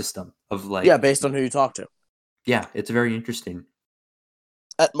ecosystem of Yeah, like based on who you talk to. yeah, it's very interesting.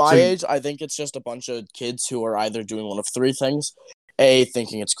 At my So age, I think it's just a bunch of kids who are either doing one of three things: A,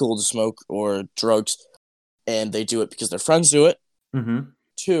 thinking it's cool to smoke or drugs, and they do it because their friends do it. mhm,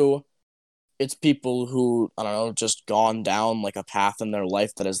 Two, it's people who, I don't know, just gone down like a path in their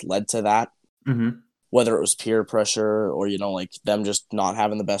life that has led to that, mhm, whether it was peer pressure or, like them just not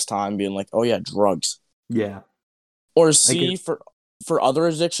having the best time being like, oh yeah, drugs. yeah, Or I get C, for for other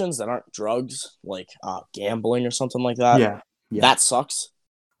addictions that aren't drugs, like gambling or something like that, Yeah. Yeah. that sucks.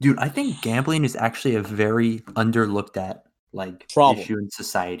 Dude, I think gambling is actually a very underlooked at like Problem. issue in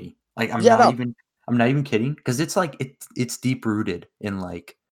society. Like Yeah, no. I'm not even kidding because it's like it's deep rooted in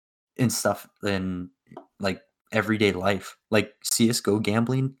like in stuff in like everyday life. Like CS:GO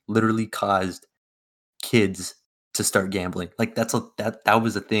gambling literally caused kids to start gambling. Like that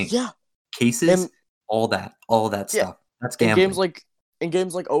was a thing. Yeah, Cases, and all that yeah, stuff. That's in games gambling. like in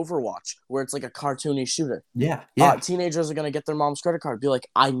games like Overwatch, where it's like a cartoony shooter, Yeah, yeah. teenagers are gonna get their mom's credit card, be like,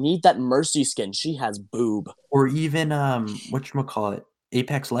 "I need that Mercy skin. She has boob." Or even whatchamacallit,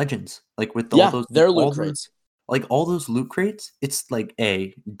 Apex Legends. Like with Yeah, their loot crates. all those loot crates, it's like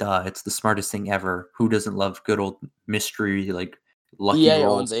duh, it's the smartest thing ever. Who doesn't love good old mystery like lucky EA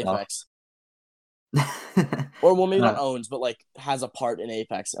roll owns stuff? Apex, or well, maybe Uh, not owns, but like has a part in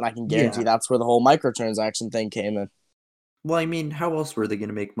Apex, and I can guarantee yeah. that's where the whole microtransaction thing came in. Well, I mean, how else were they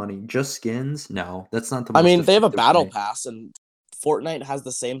gonna make money? Just skins? No, that's not the I most mean, they have a effective battle way. pass, and Fortnite has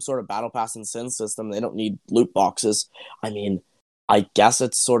the same sort of battle pass and sin system. They don't need loot boxes. I mean, I guess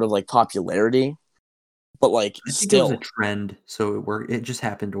it's sort of like popularity, but like I think it was a still, trend, so it just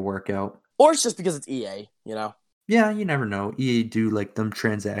happened to work out. or it's just because it's EA. You know, Yeah, you never know. EA do like them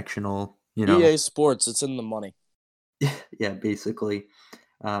transactional, EA Sports, it's in the money. yeah, basically.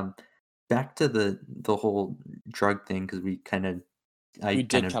 Um, back to the whole drug thing because I We kind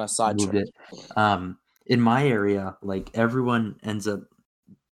did of kind of moved sidetrack. it. In my area, like everyone ends up,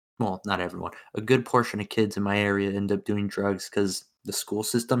 well, not everyone, a good portion of kids in my area end up doing drugs because the school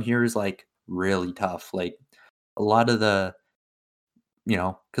system here is like really tough. Like a lot of the,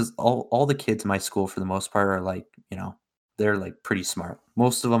 because all the kids in my school for the most part are like, they're like pretty smart.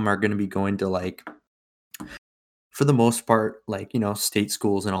 Most of them are going to be going to like for the most part, like, state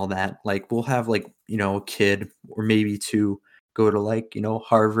schools and all that, like, we'll have, like, a kid or maybe two go to, like,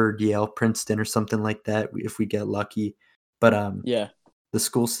 Harvard, Yale, Princeton, or something like that if we get lucky. But Yeah, the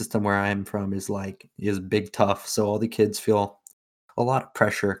school system where I'm from is big tough. So all the kids feel a lot of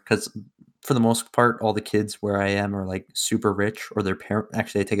pressure because for the most part, all the kids where I am are like super rich or their parent.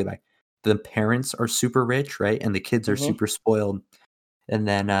 Actually, I take it back. The parents are super rich, right? And the kids are mm-hmm. super spoiled. And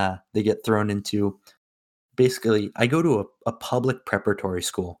then they get thrown into basically, I go to a public preparatory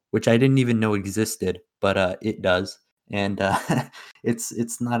school, which I didn't even know existed, but it does, and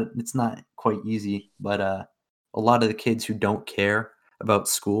it's not quite easy. But a lot of the kids who don't care about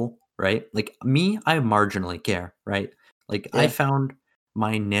school, right? Like me, I marginally care, right? Like I Yeah, found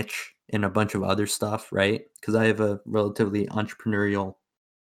my niche in a bunch of other stuff, right? Because I have a relatively entrepreneurial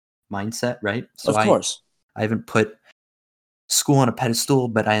mindset, right? So of course. I haven't put school on a pedestal,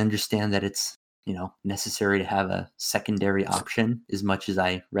 but I understand that it's, necessary to have a secondary option as much as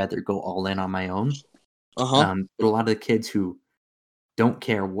I rather go all in on my own. Uh huh. But a lot of the kids who don't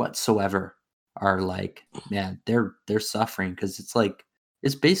care whatsoever are like, man, they're suffering because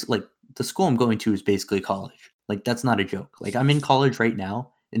it's basically like the school I'm going to is basically college. Like that's not a joke. Like I'm in college right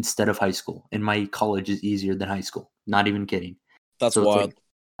now instead of high school, and my college is easier than high school. Not even kidding. That's So it's like wild.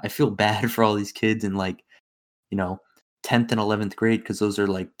 I feel bad for all these kids and like you know, 10th and 11th grade, because those are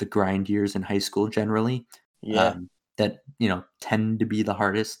like the grind years in high school generally, Yeah, that, tend to be the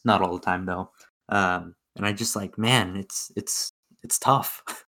hardest. Not all the time though. And I just like, man, it's tough.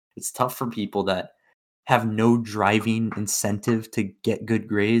 It's tough for people that have no driving incentive to get good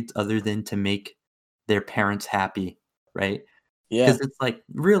grades other than to make their parents happy, right? yeah, Because it's like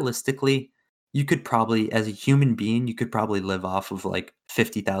realistically, you could probably, as a human being, you could probably live off of like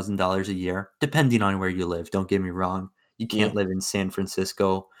 $50,000 a year, depending on where you live. Don't get me wrong. You yeah. can't live in San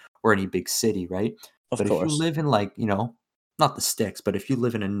Francisco or any big city, right? Of But if you course. live in like, not the sticks, but if you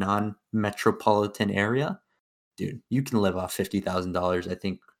live in a non metropolitan area, dude, you can live off $50,000, I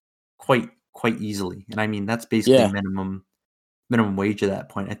think, quite easily. And I mean, that's basically Yeah, minimum wage at that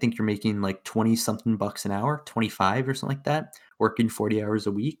point. I think you're making like 20 something bucks an hour, 25 or something like that, working 40 hours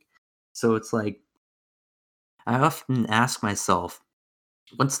a week. So it's like I often ask myself,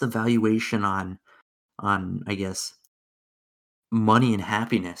 what's the valuation on I guess money and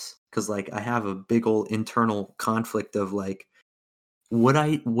happiness? Cuz like I have a big old internal conflict of like would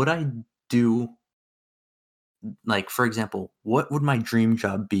I do like for example, what would my dream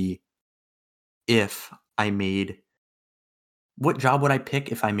job be if I made what job would I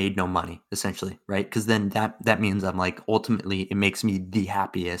pick if I made no money, essentially, right? Because then that means I'm like ultimately it makes me the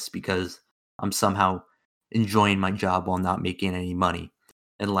happiest because I'm somehow enjoying my job while not making any money.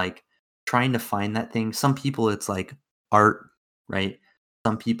 And like trying to find that thing. Some people it's like art, right?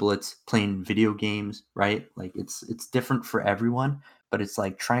 Some people it's playing video games, right? Like it's different for everyone, but it's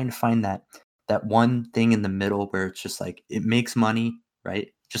like trying to find that that one thing in the middle where it's just like it makes money,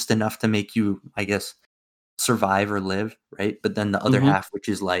 right? Just enough to make you, I guess, survive or live, right? But then the other Mm-hmm. half, which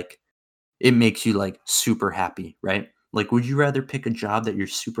is like it makes you like super happy, right? Like, would you rather pick a job that you're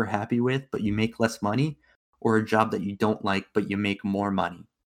super happy with, but you make less money, or a job that you don't like, but you make more money?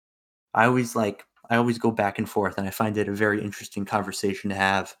 I always go back and forth, and I find it a very interesting conversation to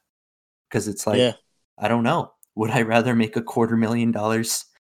have because it's Yeah. like, I don't know. Would I rather make $250,000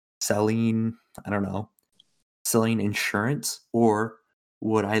 selling, I don't know, selling insurance, or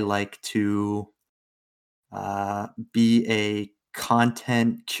would I like to be a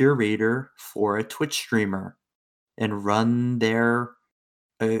content curator for a Twitch streamer and run their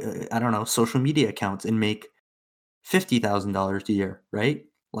I don't know, social media accounts and make $50,000 a year, right?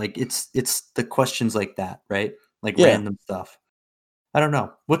 Like it's the questions like that, right? Like Yeah. random stuff. I don't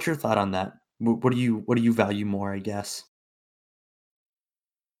know. What's your thought on that? What do you value more, I guess?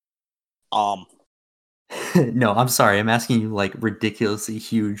 Um. No, I'm sorry. I'm asking you like ridiculously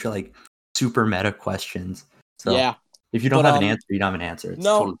huge, like super meta questions. So Yeah. if you don't But have an answer, you don't have an answer. It's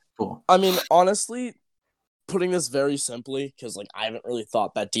no. totally cool. I mean, honestly, putting this very simply, because like I haven't really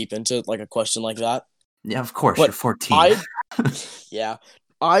thought that deep into like a question like that. Yeah, of course, you're But 14. I, yeah,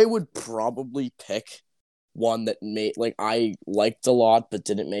 I would probably pick one that made like I liked a lot but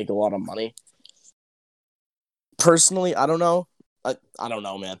didn't make a lot of money. Personally, I don't know. I don't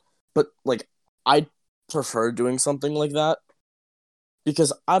know, man. But like I prefer doing something like that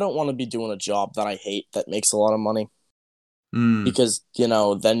because I don't want to be doing a job that I hate that makes a lot of money. Mm, Because,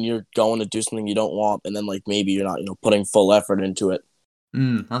 then you're going to do something you don't want and then like maybe you're not, putting full effort into it.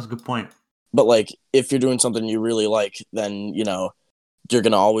 that's a good point. But like if you're doing something you really like, then, you're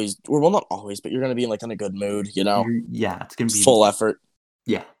gonna always, well, not always, but you're gonna be in like in a good mood, Yeah, it's gonna be full effort.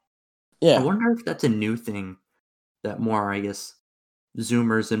 yeah. I Yeah, wonder if that's a new thing that more, I guess,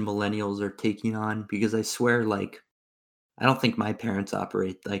 Zoomers and millennials are taking on because I swear, like, I don't think my parents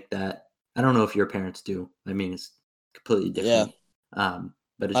operate like that. I don't know if your parents do. I mean, it's completely yeah. different.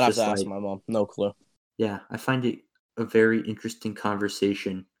 But it's I'd have to just ask like, my mom. No clue. yeah, I find it a very interesting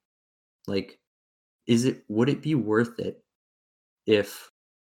conversation. Like, would it be worth it if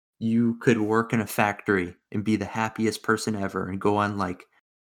you could work in a factory and be the happiest person ever and go on like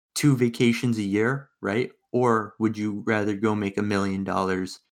 2 vacations a year, right? Or would you rather go make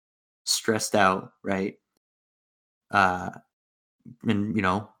 $1,000,000 stressed out, right? Uh, and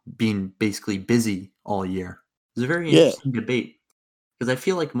being basically busy all year. It's a very Yeah, interesting debate because I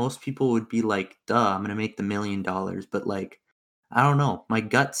feel like most people would be like, "Duh, I'm gonna make the $1,000,000," but like, I don't know. My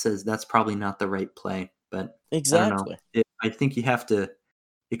gut says that's probably not the right play, but I don't know. exactly. I think you have to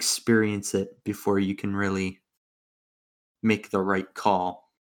experience it before you can really make the right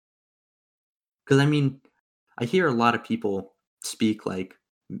call. Because I mean, I hear a lot of people speak like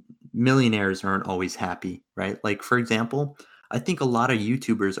millionaires aren't always happy, right? Like, for example, I think a lot of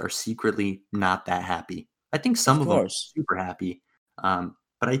YouTubers are secretly not that happy. I think Of some of them are course. super happy.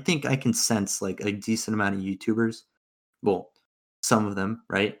 But I think I can sense like a decent amount of YouTubers, well, some of them,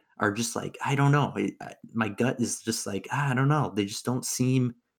 right, are just like, I don't know. My gut is just like, I don't know. They just don't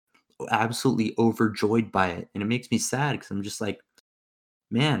seem absolutely overjoyed by it. And it makes me sad because I'm just like,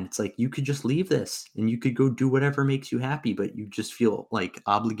 man, it's like you could just leave this and you could go do whatever makes you happy, but you just feel like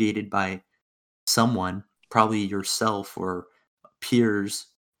obligated by someone, probably yourself or peers,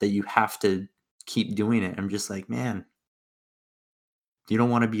 that you have to keep doing it. I'm just like, man, you don't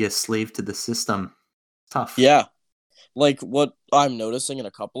want to be a slave to the system. Tough. Yeah. Like what I'm noticing in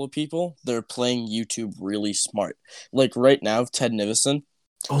a couple of people, they're playing YouTube really smart. Like right now, Ted Nivison,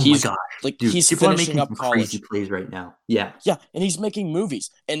 Oh my he's gosh, dude, he's people are finishing making up some crazy college. plays right now. Yeah. Yeah, and he's making movies.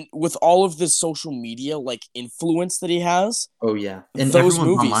 And with all of this social media like influence that he has, Oh yeah. And those everyone's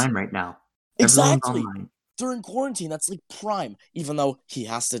movies. online right now. Everyone's Exactly. online. During quarantine, that's like prime. Even though he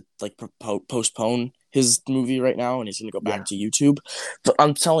has to like postpone his movie right now, and he's gonna go Yeah. back to YouTube. But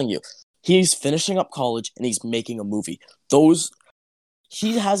I'm telling you, he's finishing up college and he's making a movie. Those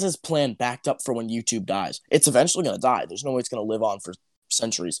He has his plan backed up for when YouTube dies. It's eventually gonna die. There's no way it's gonna live on for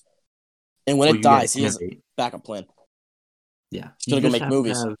centuries. And when Well, it you gotta dies, he has a innovate. backup plan. Yeah. He's You gonna go just make have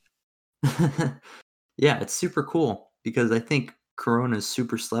movies. to have Yeah, it's super cool because I think Corona is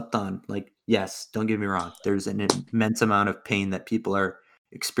super slept on. Like, yes, don't get me wrong. There's an immense amount of pain that people are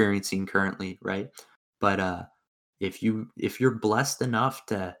experiencing currently, right? But if you're blessed enough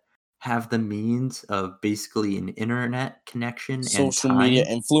to have the means of basically an internet connection and Social media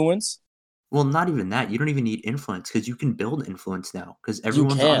time, influence. well, not even that. You don't even need influence because you can build influence now because You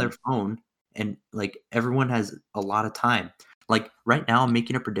everyone's on their can. phone and like everyone has a lot of time. Like right now, I'm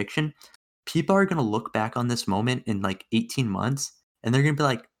making a prediction. People are gonna look back on this moment in like 18 months and they're gonna be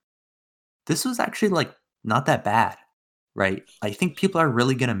like, this was actually like not that bad, right? I think people are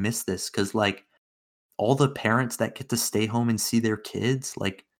really gonna miss this because like all the parents that get to stay home and see their kids,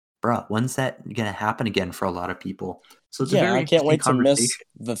 like, bruh, when's that gonna happen again for a lot of people? So it's a Yeah, very I can't interesting wait to miss conversation.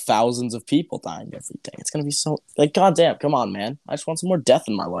 the thousands of people dying every day. It's gonna be so like, goddamn, come on, man. I just want some more death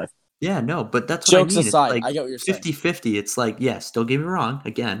in my life. Yeah, no, but that's what I Jokes mean. It's aside, like I get what you're saying. 50-50. It's like, yes, don't get me wrong.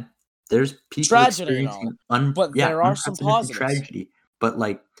 Again, there's people Tragedy and all, experiencing but there are some unprecedented positives. tragedy. But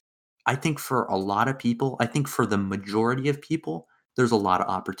like I think for a lot of people, I think for the majority of people, there's a lot of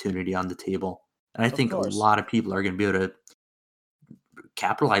opportunity on the table. And I Of think a course. lot of people are gonna be able to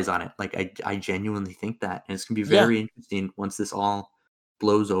capitalize on it. Like I genuinely think that. And it's gonna be Yeah. very interesting once this all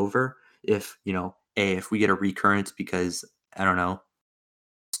blows over. If, if we get a recurrence because I don't know,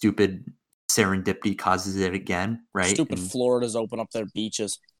 stupid serendipity causes it again, right? Stupid And Florida's open up their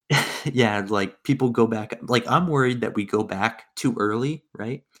beaches. yeah, like people go back. Like I'm worried that we go back too early,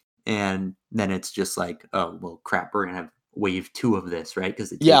 right? And then it's just like, oh well, crap, we're gonna have wave 2 of this, right?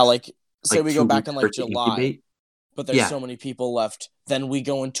 Because it Yeah, takes like say like we go 2 back weeks in for like it to July, incubate. but there's Yeah, so many people left, then we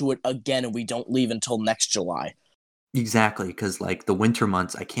go into it again and we don't leave until next July. exactly. Because like the winter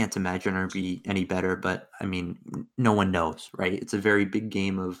months, I can't imagine are be any better. But I mean, no one knows, right? It's a very big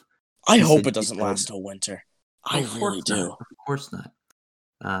game of I he hope said, it she doesn't said. last till winter. Oh, I of really course not. do. Of course not.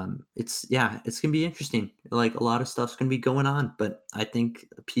 It's gonna be interesting. Like a lot of stuff's gonna be going on, but I think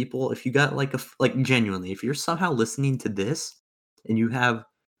people, if you got like like genuinely, if you're somehow listening to this and you have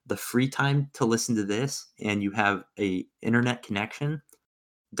the free time to listen to this and you have a internet connection,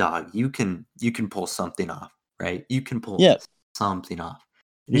 dog, you can pull something off, right? You can pull Yeah, something off.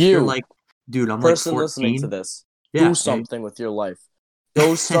 And if you're you, like, dude, I'm like person listening to 14, this, do yeah, something with your life.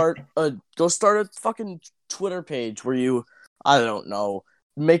 Go start a fucking Twitter page where you, I don't know,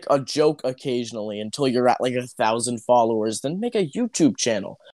 make a joke occasionally until you're at like 1,000 followers. Then make a YouTube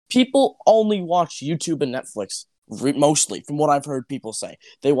channel. People only watch YouTube and Netflix, mostly, from what I've heard people say.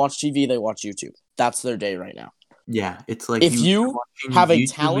 They watch TV, they watch YouTube. That's their day right now. yeah, it's like If you're you watching have a YouTube and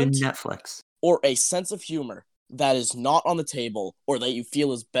talent Netflix. or a sense of humor that is not on the table or that you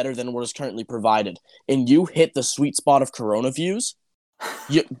feel is better than what is currently provided, and you hit the sweet spot of Corona views,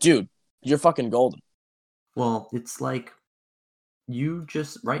 dude, you're fucking golden. Well, it's like you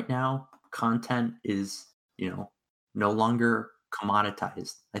just right now content is, no longer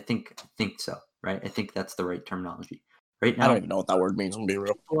commoditized. I think so, right? I think that's the right terminology. Right I don't now, even know what that word means. I'm gonna be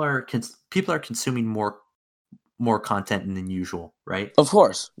real. people are consuming more content than usual, right? Of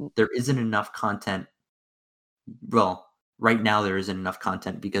course, There isn't enough content. Well, right now there isn't enough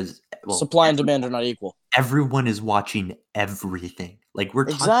content because supply and demand are not equal. everyone is watching everything. Like we're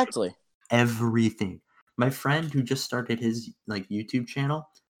talking Exactly. everything. My friend who just started his like YouTube channel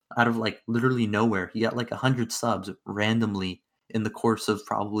out of like literally nowhere, he got like 100 subs randomly in the course of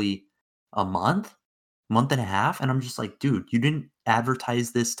probably a month and a half, and I'm just like, dude, you didn't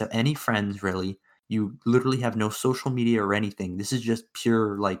advertise this to any friends really. You literally have no social media or anything. This is just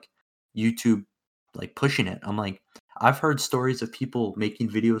pure like YouTube like pushing it. I'm like, I've heard stories of people making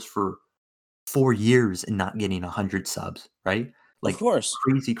videos for 4 years and not getting 100 subs, right? Of Like course.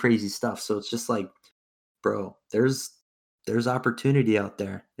 crazy, crazy stuff. So it's just like, bro, there's opportunity out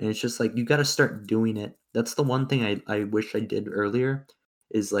there. And it's just like you gotta start doing it. That's the one thing I wish I did earlier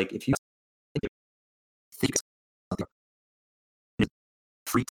is like if you think something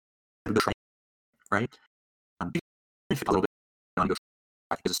free to try, right? If a little bit on go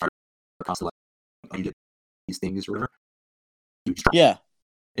try because it started constantly like, oh, you did these things or whatever, you just try Yeah.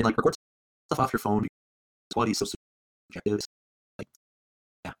 and like record stuff off your phone because quality is so subjective. Like,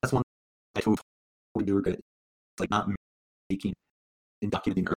 yeah, that's one I totally do regret. It's like not making and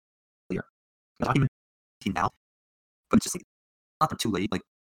documenting earlier. Documenting now, but it's just like not too late. Like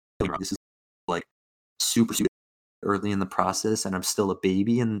this is like super super early in the process, and I'm still a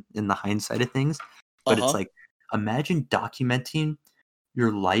baby in the hindsight of things. Uh But it's huh. like imagine documenting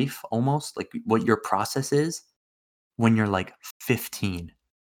your life almost like what your process is when you're like 15.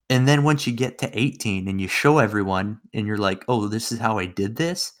 And then once you get to 18 and you show everyone and you're like, "Oh, this is how I did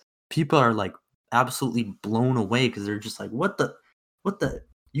this." People are like absolutely blown away because they're just like, what the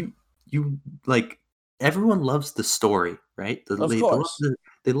you you like everyone loves the story, right? Of course.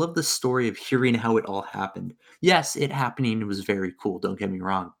 They love the story of hearing how it all happened. Yes, it happening was very cool, don't get me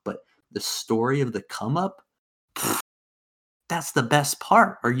wrong, but the story of the come up, that's the best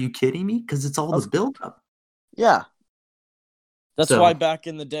part. Are you kidding me? Because it's all the Of build up. yeah. That's why So back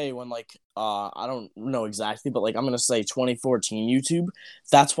in the day when like I don't know exactly, but like I'm gonna say 2014 YouTube.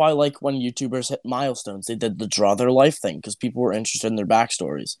 That's why like when YouTubers hit milestones, they did the draw their life thing because people were interested in their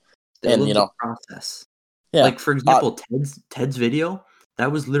backstories, they and love the process. yeah, Like, for uh, example, Ted's video,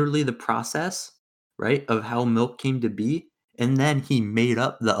 That was literally the process, right, of how milk came to be, and then he made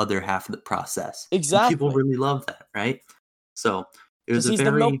up the other half of the process, and people Exactly. really love that, right? So, it was Because a he's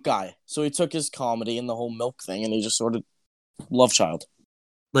the milk very guy. So he took his comedy and the whole milk thing and he just sort of love child.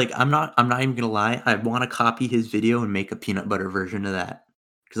 like, I'm not even gonna lie, I wanna copy his video and make a peanut butter version of that,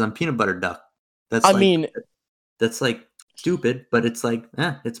 because 'cause I'm peanut butter duck. That's I like mean, that's, like, stupid, but it's like,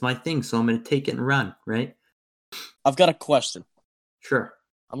 it's my thing, so I'm gonna take it and run, right? I've got a question. Sure.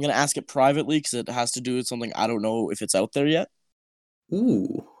 I'm gonna ask it privately because it has to do with something I don't know if it's out there yet.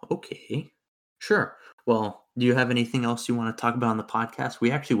 Ooh, okay. Sure. Well, do you have anything else you wanna talk about on the podcast?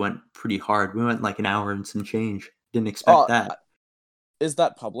 We actually went pretty hard. We went, like, an hour and some change. Didn't expect Uh, that. is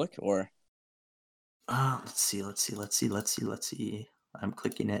that public or? Let's see. I'm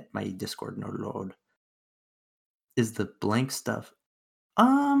clicking it. My Discord no load. Is the blank stuff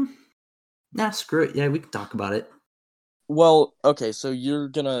um, nah, screw it. Yeah, we can talk about it. Well, okay, so you're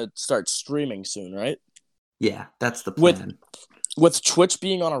gonna start streaming soon, right? Yeah, that's the With plan. with Twitch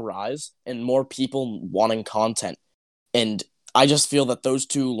being on a rise and more people wanting content, and I just feel that those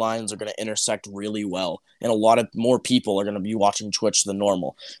two lines are going to intersect really well, and a lot of more people are going to be watching Twitch than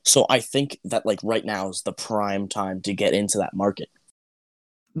normal. So I think that like right now is the prime time to get into that market.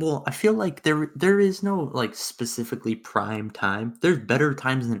 Well, I feel like there is no, like, specifically prime time. There's better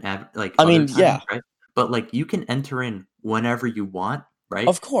times than like, I other mean, times, yeah, right? But, like, you can enter in whenever you want, right?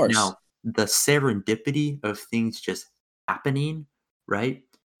 of course. Now, the serendipity of things just happening, right?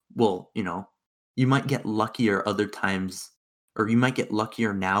 Well, you might get luckier other times, or you might get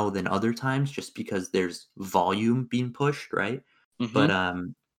luckier now than other times just because there's volume being pushed, right? Hmm. But,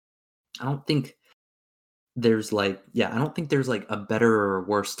 I don't think I don't think there's, like, a better or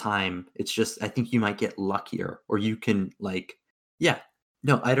worse time. It's just I think you might get luckier, or you can, like, yeah.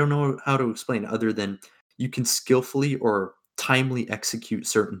 No, I don't know how to explain it other than you can skillfully or timely execute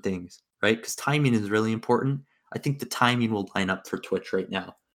certain things, right? Because timing is really important. I think the timing will line up for Twitch right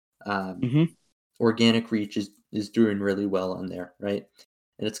now. Um, Hmm. Organic reach is doing really well on there, right?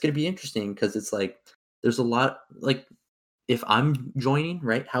 And it's gonna be interesting because it's like there's a lot, like, if I'm joining,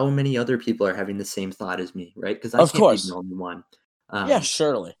 right, how many other people are having the same thought as me, right? Because I Of can't be the course. only one. Yeah, Um,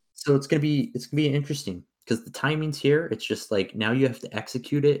 surely. so it's gonna be interesting because the timing's here. It's just like now you have to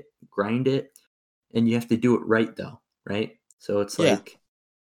execute it, grind it, and you have to do it right though, right? So it's Yeah. like,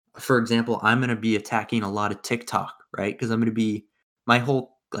 for example, I'm gonna be attacking a lot of TikTok, right? Because I'm gonna be my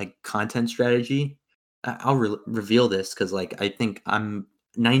whole like content strategy. I'll reveal this because like I think I'm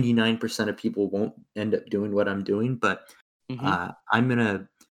 99% of people won't end up doing what I'm doing, but Hmm. I'm gonna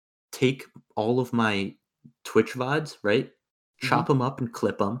take all of my Twitch VODs, right? Hmm. Chop them up and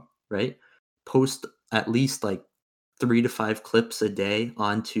clip them, right? Post at least like 3 to 5 clips a day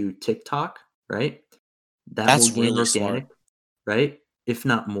onto TikTok, right? That will That's gain really smart. organic, right? If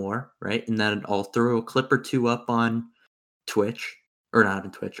not more, right? And then I'll throw a clip or two up on Twitch, or not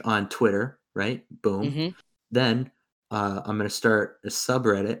on Twitch, on Twitter, right? Boom. Hmm. Then I'm gonna start a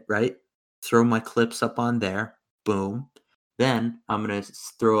subreddit, right? Throw my clips up on there. Boom. Then I'm gonna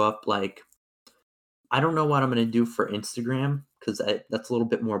throw up like, I don't know what I'm gonna do for Instagram because that's a little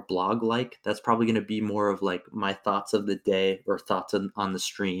bit more blog like. That's probably gonna be more of like my thoughts of the day or thoughts on the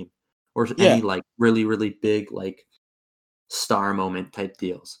stream, or any Yeah. like really really big like star moment type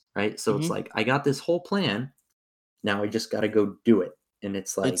deals, right? So it's Hmm. like I got this whole plan. Now I just got to go do it, and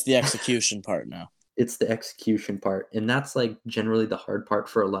it's It's like the execution part now. it's the execution part, and that's like generally the hard part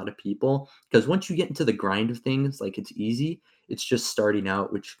for a lot of people because once you get into the grind of things, like it's easy. It's just starting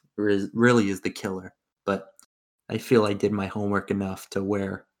out, which really is the killer. But I feel I did my homework enough to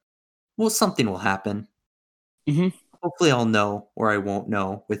where, well, something will happen. Hmm. Hopefully, I'll know or I won't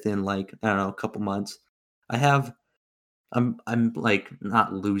know within like, I don't know, a couple months. I have I'm like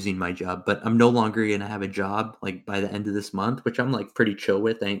not losing my job, but I'm no longer gonna have a job like by the end of this month, which I'm like pretty chill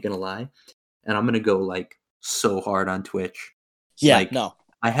with. I ain't gonna lie, and I'm gonna go like so hard on Twitch. Yeah, Like, no.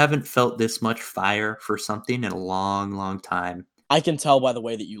 I haven't felt this much fire for something in a long, long time. I can tell by the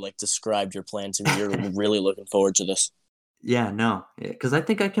way that you like described your plan to me. You're really looking forward to this. Yeah, no, because I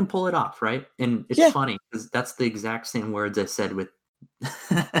think I can pull it off, right? And it's Yeah. funny because that's the exact same words I said with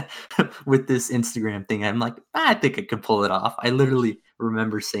with this Instagram thing. I'm like, I think I can pull it off. I literally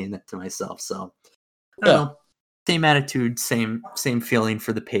remember saying that to myself. So I don't Yeah. know, same attitude, same feeling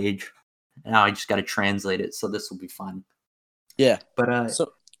for the page. Now I just got to translate it, so this will be fun. Yeah. But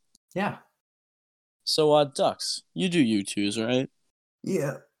So yeah, Ducks, you do U2s, right?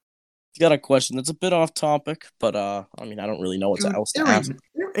 yeah. Got a question that's a bit off topic, but I mean I don't really know what Dude, else to ask.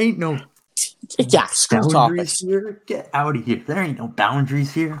 there ain't no Yeah, screw boundaries topics. here. Get out of here. There ain't no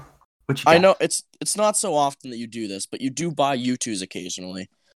boundaries here. What you I got? know it's not so often that you do this, but you do buy U2s occasionally.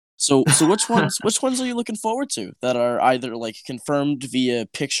 So which ones are you looking forward to that are either like confirmed via Oh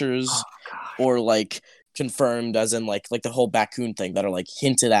pictures gosh. or like confirmed as in like the whole Bakun thing that are like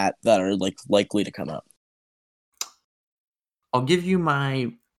hinted at that are like likely to come out? I'll give you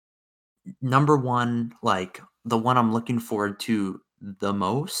my number one, like the one I'm looking forward to the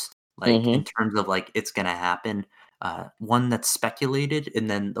most, like Mm-hmm. in terms of like it's gonna happen. One that's speculated, and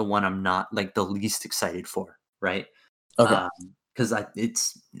then the one I'm not like the least excited for, right? Okay. Because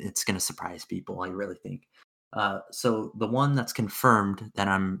it's gonna surprise people. I really think. So the one that's confirmed that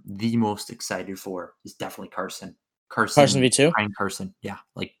I'm the most excited for is definitely Carson. Carson Carson, V2? Ryan Carson. Yeah,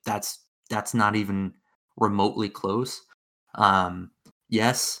 like that's not even remotely close. Um,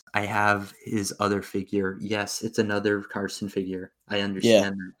 yes, I have his other figure. Yes, it's another Carson figure. I Yeah.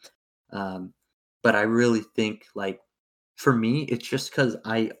 understand that. But I really think like for me, it's just because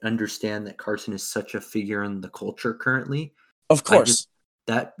I understand that Carson is such a figure in the culture currently. Of I just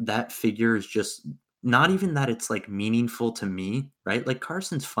course. that figure is just not even that it's like meaningful to me, right? Like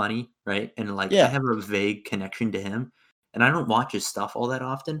Carson's funny, right? And like I Yeah. have a vague connection to him, and I don't watch his stuff all that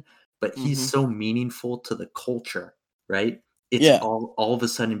often, but he's Mm-hmm. so meaningful to the culture, right? It's Yeah. all of a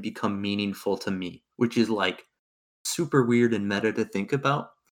sudden become meaningful to me, which is like super weird and meta to think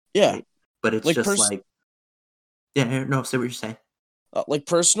about, Yeah. right? But it's Like just like, yeah, no, say what you're saying. like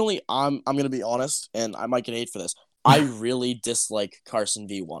personally, I'm gonna be honest, and I might get hate for this. I really dislike Carson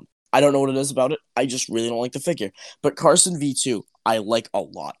V1. I don't know what it is about it. I just really don't like the figure. But Carson V2, I like a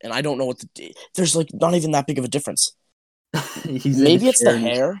lot, and I don't know what there's like not even that big of a difference. He's in a Maybe it's the chair and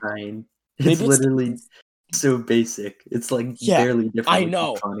he's hair. crying. It's Maybe it's literally so basic. It's like yeah. barely different, I which is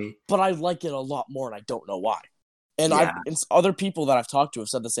know, funny. but I like it a lot more, and I don't know why. And Yeah, other people that I've talked to have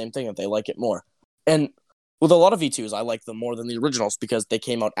said the same thing that they like it more. And with a lot of V2s, I like them more than the originals because they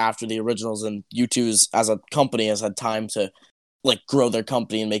came out after the originals, and U2s as a company has had time to like grow their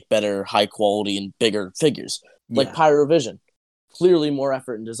company and make better, high quality and bigger figures. Like yeah, Pyrovision, clearly more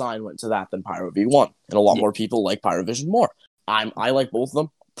effort and design went to that than Pyro V1, and a lot yeah, more people like Pyrovision more. I like both of them.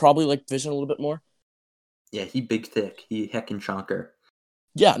 Probably like Vision a little bit more. yeah. He big thick. He heckin' chonker.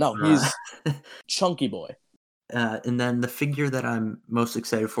 Yeah, no, Uh, he's chunky boy. and then the figure that I'm most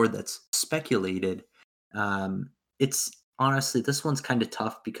excited for that's speculated, it's honestly this one's kind of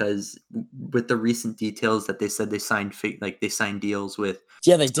tough because with the recent details that they said they signed like they signed deals with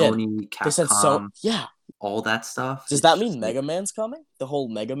Yeah, they did. Sony, They said so. Capcom, Yeah. all that stuff. Does It's that mean just like, Mega Man's coming? The whole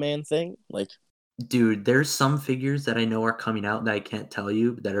Mega Man thing? Like, dude, there's some figures that I know are coming out that I can't tell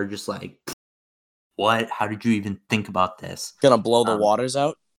you that are just like, what? How did you even think about this? gonna blow the Um, waters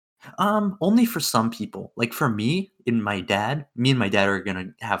out? only for some people. Like for me and my dad are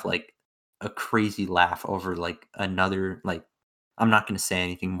gonna have like a crazy laugh over like another like I'm not gonna say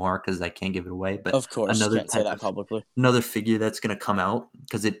anything more because I can't give it away, but Of course, another can't say type that of publicly. another figure that's gonna come out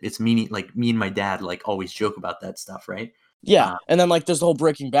because it's meaning like me and my dad like always joke about that stuff, right? Yeah, Uh, and then like there's the whole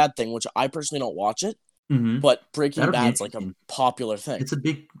Breaking Bad thing, which I personally don't watch it, mhm. but Breaking That'll be Bad's like a interesting. popular thing. It's a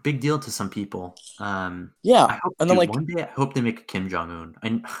big deal to some people. Yeah, I hope, and then dude. like One day, I hope they make a Kim Jong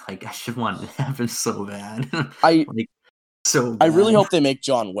Un. Like I should want it to happen so bad, I like so I really bad. hope they make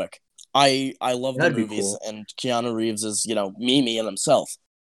John Wick. I love the That'd be movies, cool. and Keanu Reeves is Mimi in himself.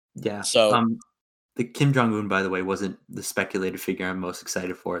 Yeah. So The Kim Jong Un, by the way, wasn't the speculated figure I'm most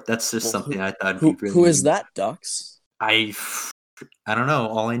excited for. That's just well, something I thought would be who really is neat. that, Ducks? I I don't know.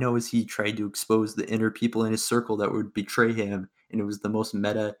 All I know is he tried to expose the inner people in his circle that would betray him, and it was the most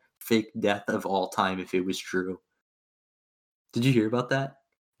meta fake death of all time if it was true. Did you hear about that?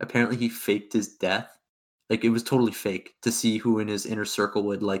 Apparently he faked his death. Like it was totally fake to see who in his inner circle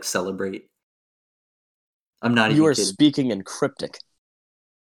would like celebrate. I'm not You even are kidding. speaking in cryptic.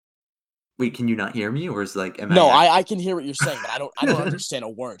 Wait, can you not hear me or is like am I No, actually I can hear what you're saying, but I don't understand a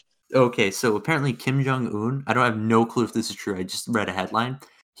word. Okay, so apparently Kim Jong Un, I don't have no clue if this is true. I just read a headline.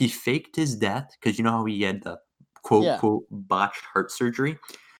 He faked his death because you know how he had the quote Yeah. quote botched heart surgery.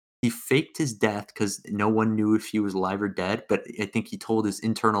 He faked his death because no one knew if he was alive or dead. But I think he told his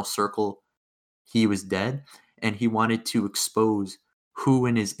internal circle he was dead, and he wanted to expose who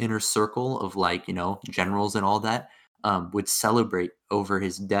in his inner circle of like generals and all that would celebrate over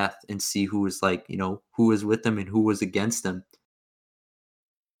his death and see who was like who was with him and who was against him.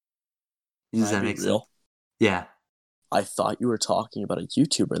 Can Does I that be make sense? real? Yeah. I thought you were talking about a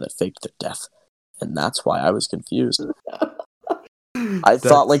YouTuber that faked their death, and that's why I was confused. I thought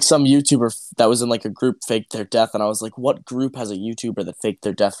That's like some YouTuber that was in like a group faked their death, and I was like, what group has a YouTuber that faked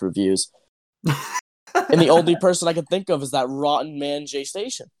their death reviews? And the only person I could think of is that rotten man J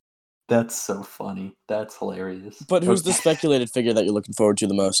Station. That's so funny. That's hilarious. But who's the Okay. speculated figure that you're looking forward to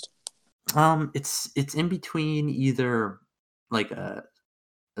the most? It's in between either like a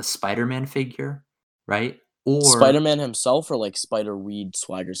Spider-Man figure, right? Or Spider-Man himself or like Spider-Weed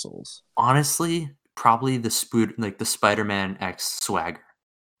Swagger Souls? honestly, probably like the Spider-Man X Swagger,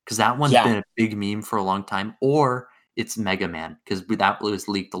 because that one's Yeah, been a big meme for a long time. Or it's Mega Man, because that was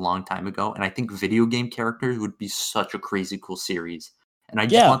leaked a long time ago, and I think video game characters would be such a crazy cool series. And I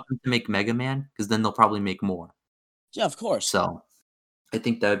just yeah, want them to make Mega Man, because then they'll probably make more. yeah, of course. So I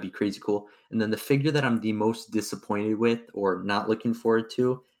think that would be crazy cool. And then the figure that I'm the most disappointed with or not looking forward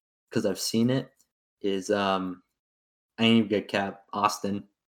to, because I've seen it, is I ain't even get Cap Austin.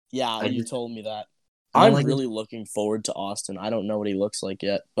 Yeah, I you just told me that. I don't I'm like his really looking forward to Austin. I don't know what he looks like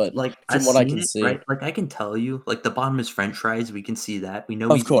yet, but like I've from what I seen can it, see, right? Like I can tell you, like the bottom is French fries, we can see that. We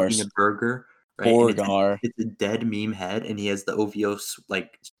know of he's eating a course, burger, right? And Borgar. it's a dead meme head, and he has the OVO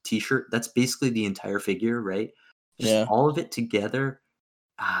like t-shirt. That's basically the entire figure, right? Just Yeah, all of it together.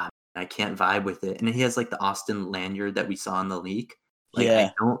 I can't vibe with it. And he has like the Austin lanyard that we saw in the leak. Like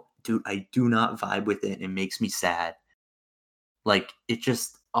yeah, I do not vibe with it. It makes me sad. Like it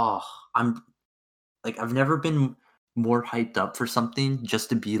just I'm like I've never been more hyped up for something just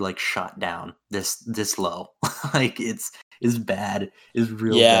to be like shot down this low. Like it's bad. It's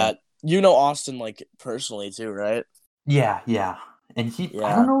real bad. yeah. You know Austin like personally too, right? Yeah, yeah. And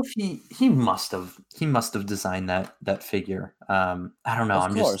I don't Yeah, know if he must have designed that figure. I don't know. of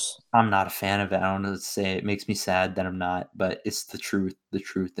course. I'm not a fan of it. I don't know what to say. It makes me sad that I'm not, but it's the truth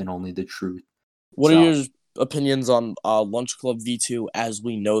and only the truth. What are So, your opinions on Lunch Club V2 as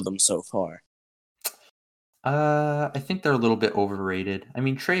we know them so far? I think they're a little bit overrated. I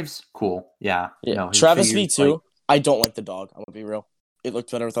mean, Trave's cool. Yeah. Yeah, No, his Travis figure's like V2. I don't like the dog. I'm gonna be real. It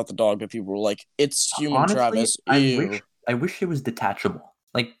looked better without the dog, but people were like, "It's human honestly, Travis." I wish Ew. I wish it was detachable.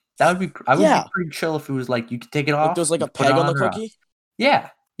 Like that would be I would be Yeah, pretty chill if it was like you could take it like off, there's like you a could put it peg on the on or off. cookie. Yeah.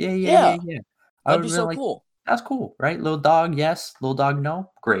 Yeah, yeah, yeah, Yeah, yeah. I that'd would be have been so like, cool. "That's cool, right? Little dog, yes. Little dog,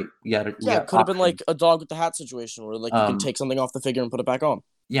 no. Great. We Yeah, got it could have been options." like a dog with the hat situation where like you can Um, take something off the figure and put it back on.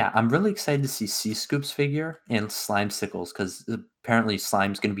 yeah, I'm really excited to see C Scoop's figure and Slime Sickles because apparently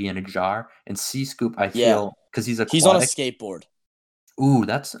Slime's gonna be in a jar, and C Scoop, I Yeah, feel because he's he's on a aquatic. skateboard. Ooh,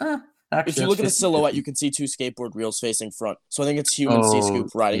 If actually you that's look at the silhouette, 50/50. you can see two skateboard wheels facing front. So I think it's human C Oh, Scoop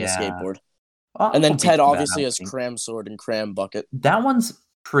riding a yeah. skateboard. I And then won't be Ted too bad, I obviously don't has think. Cram Sword and Cram Bucket. That one's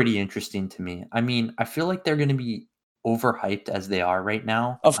pretty interesting to me. I mean, I feel like they're gonna be overhyped as they are right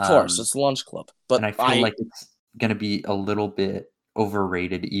now, Of course, it's Lunch Club. and But I feel like it's gonna be a little bit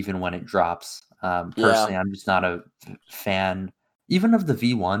overrated even when it drops. yeah. Personally, I'm just not a fan even of the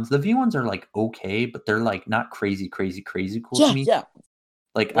V1s. The V1s are, like, okay, but they're, like, not crazy, crazy, crazy cool to Yeah, me. yeah.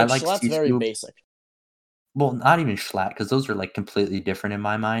 Like, I Like like Schlatt's Sea very Scoop. basic. Well, not even Schlatt, because those are, like, completely different in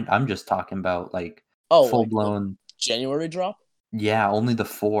my mind. I'm just talking about, like, Oh, like the full-blown January drop? yeah, only the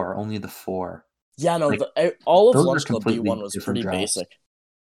 4. Yeah, no, Like, all of those are Lunch Club V1 completely was different pretty drops. basic.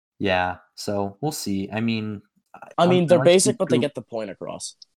 Yeah, so we'll see. I mean, I mean, I they're like Sea basic, but they Scoop. get the point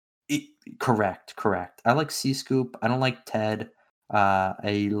across. It correct, correct. I like Sea Scoop. I don't like Ted.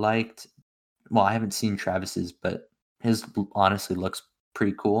 I liked well, I haven't seen Travis's, but his honestly looks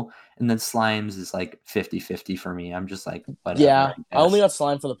pretty cool. And then Slimes is like 50/50 for me. I'm just like, whatever, Yeah, I I only guess. got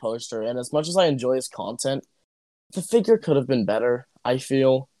Slime for the poster, and as much as I enjoy his content, the figure could have been better, I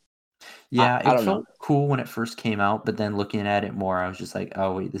feel. Yeah, I it don't know. felt cool when it first came out, but then looking at it more, I was just like,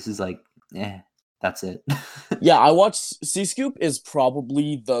 oh wait, this is like, that's it. Yeah, I watched C Scoop is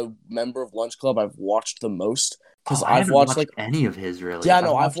probably the member of Lunch Club I've watched the most because Oh, I I've haven't watched watched like any of his really. yeah,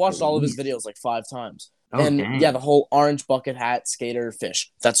 I've no, I've watched the watched all of his least. videos like 5 times. Oh And yeah, dang. the whole orange bucket hat, skater,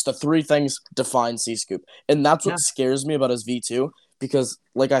 fish. That's the three things define C Scoop. And that's Yeah. what scares me about his V2 because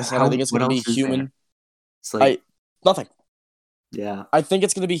like I said, I think How it's what gonna be else is there? human. It's like, I nothing. yeah. I think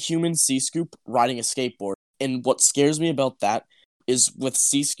it's gonna be human C Scoop riding a skateboard. And what scares me about that is with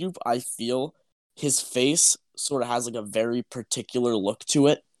C Scoop, I feel his face sort of has like a very particular look to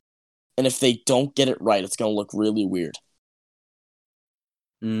it. And if they don't get it right, it's gonna look really weird.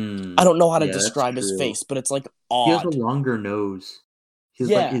 I don't know how to Yeah, that's describe his true. face, but it's like He has a odd. longer nose.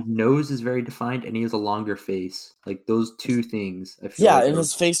 Yeah. His nose is very defined and he has a longer face. Like those two things I feel Yeah, like and are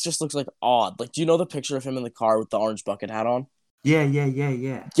his face just looks like odd. Like, do you know the picture of him in the car with the orange bucket hat on? yeah, yeah, yeah,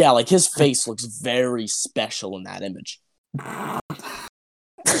 yeah. Yeah, like his face looks very special in that image.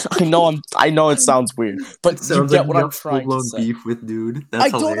 I know it sounds weird, but It you sounds like get you what I'm got full trying to blown say. beef with dude.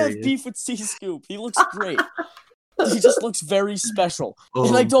 I That's don't have hilarious. beef with C Scoop. He looks great. He just looks very special.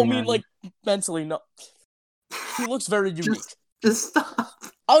 And I Oh don't mean man. like mentally, no. He looks very Just unique. just stop.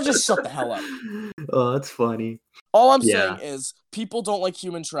 I'll just shut the hell up. Oh, that's funny. All I'm saying Yeah. is people don't like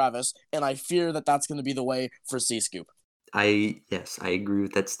human Travis, and I fear that that's going to be the way for C Scoop. Yes, I agree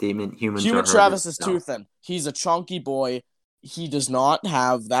with that statement. Humans Human are harder Travis to is too sell. thin. He's a chunky boy. He does not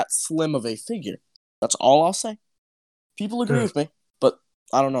have that slim of a figure. That's all I'll say. People agree with me, but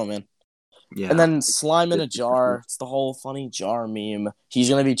I don't know, man. And Yeah, then slime in a 50-50. jar. It's the whole funny jar meme. He's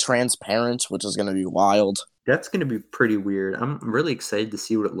gonna be transparent, which is gonna be wild. That's gonna be pretty weird. I'm really excited to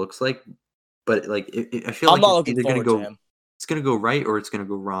see what it looks like, but like I feel I'm like not it's looking either gonna forward to go, him. it's gonna go right or it's gonna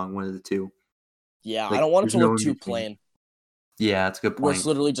go wrong. One of the two. Yeah, I Like don't want it there's to no look in too between. plain, Yeah, that's a good where it's point.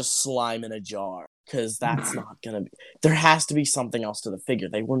 literally just slime in a jar. Because that's not gonna be. There has to be something else to the figure.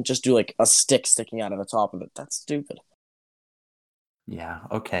 They wouldn't just do like a stick sticking out of the top of it. That's stupid. Yeah.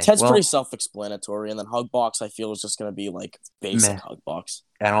 Okay. Ted's pretty Well, self-explanatory, and then Hugbox I feel is just gonna be like basic meh. Hugbox.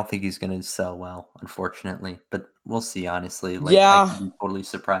 I don't think he's gonna sell well, unfortunately. But we'll see. Honestly, like I Yeah, could be totally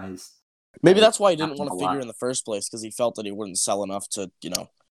surprised maybe that it that's why he didn't happens want a to figure lot. in the first place because he felt that he wouldn't sell enough to,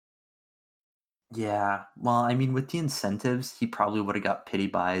 Yeah. Well, I mean, with the incentives, he probably would have got pity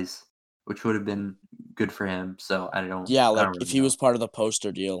buys, which would have been good for him. So Yeah, I like don't if really he was know. part of the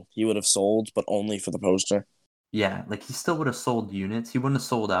poster deal, he would have sold, but only for the poster. Yeah, like he still would have sold units. He wouldn't have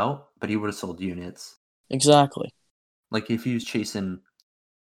sold out, but he would have sold units. Exactly. Like if he was chasing,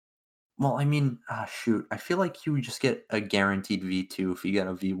 well, I mean, shoot, I feel like he would just get a guaranteed V2 if he got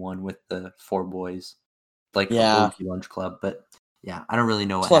a V1 with the four boys, like a Yeah. OG Lunch Club. But yeah, I don't really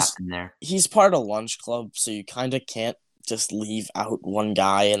know what Plus, happened there. he's part of Lunch Club, so you kind of can't just leave out one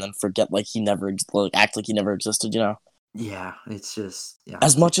guy and then forget like act like he never existed. Yeah, it's just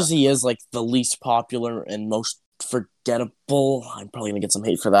As it's a much as tough he one. is like the least popular and most forgettable, I'm probably gonna get some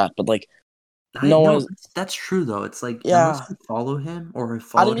hate for that. But like, I no no, one, that's true though. It's like unless yeah, you follow him or have I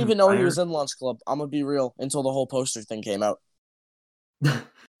followed didn't him even know he was prior. in Lunch Club. I'm gonna be real until the whole poster thing came out.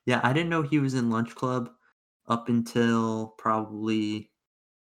 Yeah, I didn't know he was in Lunch Club up until probably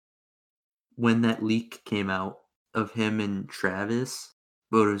when that leak came out of him and Travis,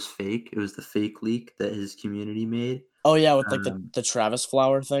 but it was fake. It was the fake leak that his community made. Oh yeah, with like the Um, the Travis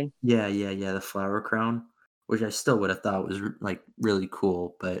flower thing. yeah, the flower crown, which I still would have thought was like really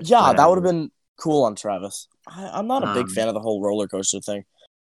cool, but Yeah, that would have whatever. been cool on Travis. I'm not a big fan Um, of the whole roller coaster thing.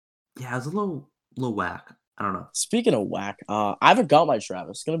 yeah, it was a little whack. I don't know. Speaking of whack, I haven't got my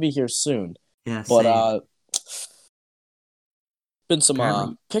Travis. It's gonna be here soon, Yeah, but same. been some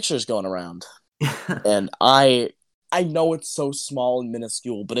Apparently, pictures going around, and I know it's so small and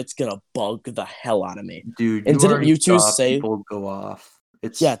minuscule, but it's gonna bug the hell out of me. dude, And you didn't already you two saw say? people go off.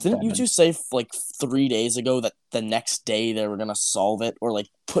 Yeah, It's didn't you bad. two say like 3 days ago that the next day they were gonna solve it or like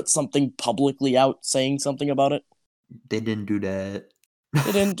put something publicly out saying something about it? They didn't do that.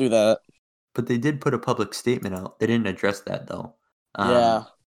 They didn't do that. But they did put a public statement out. They didn't address that though. Yeah. Um,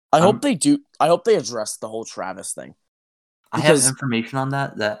 I hope I'm they do. I hope they address the whole Travis thing I have because information on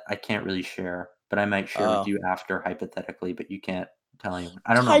that I can't really share, but I might share with uh you after hypothetically, but you can't tell anyone.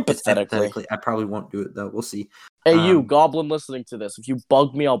 I don't know. It's hypothetically, hypothetically. I probably won't do it though. We'll see. hey you Um, goblin listening to this, if you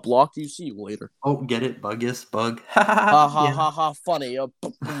bug me, I'll block you. See you later. oh, get it? Buggus, bug. Ha ha Yeah. ha ha! Funny. Boom,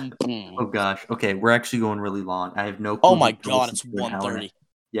 boom, Oh boom. gosh. Okay, we're actually going really long. I have no Oh clue my who's gonna god, listen it's to an hour and a 1:30.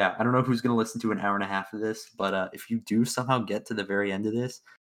 yeah, I don't know who's gonna listen to an hour and a half of this, but if you do somehow get to the very end of this,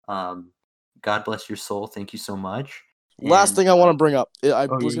 um, God bless your soul. Thank you so much. Last And thing I want to bring up, I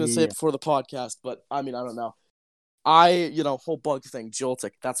oh was yeah, gonna yeah, say it yeah. before the podcast, but I mean I don't know. Whole bug thing,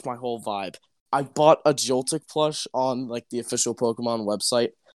 Joltik. That's my whole vibe. I bought a Joltik plush on like the official Pokemon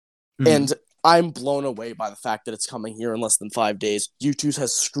website, Mhm. and I'm blown away by the fact that it's coming here in less than 5 days. YouTube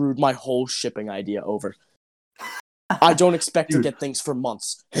has screwed my whole shipping idea over. I don't expect to Dude, get things for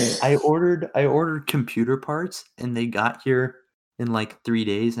months. I ordered computer parts and they got here in like 3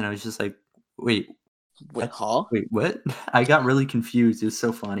 days and I was just like, "Wait, Wait, what? huh? Wait, what?" I got really confused. It was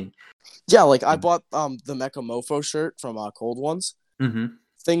so funny. Yeah, like I bought the Mecha Mofo shirt from Cold Ones. Mhm.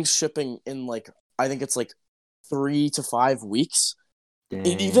 Things shipping in like I think it's like 3 to 5 weeks.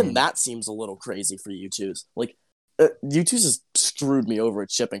 Even Dang. that seems a little crazy for U2s. Like U2s has screwed me over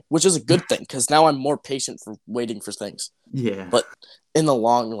at shipping, which is a good thing because now I'm more patient for waiting for things. Yeah. But in the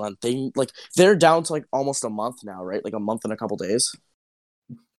long run, they're down to like almost a month now, right? Like a month and a couple days.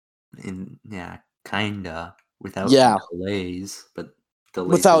 And yeah, kinda without Yeah, delays, but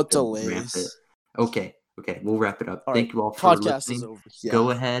delays have without been rampant. delays. Okay, okay, we'll wrap it up. All right, Thank you all for podcast is listening. over. Yeah, Go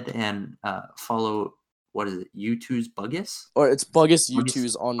ahead and follow what is it? YouTube's Buggus? or it's Buggus Buggus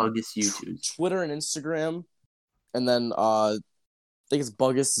U2s on Buggus YouTube's. Twitter and Instagram, and then I think it's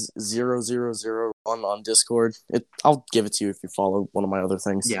Buggus0001 on Discord. I'll give it to you if you follow one of my other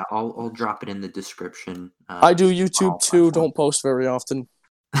things. Yeah, I'll drop it in the description I do on YouTube all too. platforms. Don't post very often.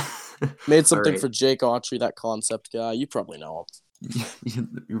 Made All something right. for Jake Autry, that concept guy. You probably know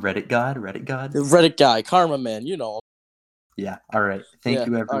Reddit God, Reddit God. him. Reddit guy, Karma Man. You know him. Yeah. All right. Thank Yeah.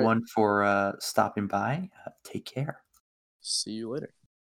 you, All right. everyone, for stopping by. Take care. See you later.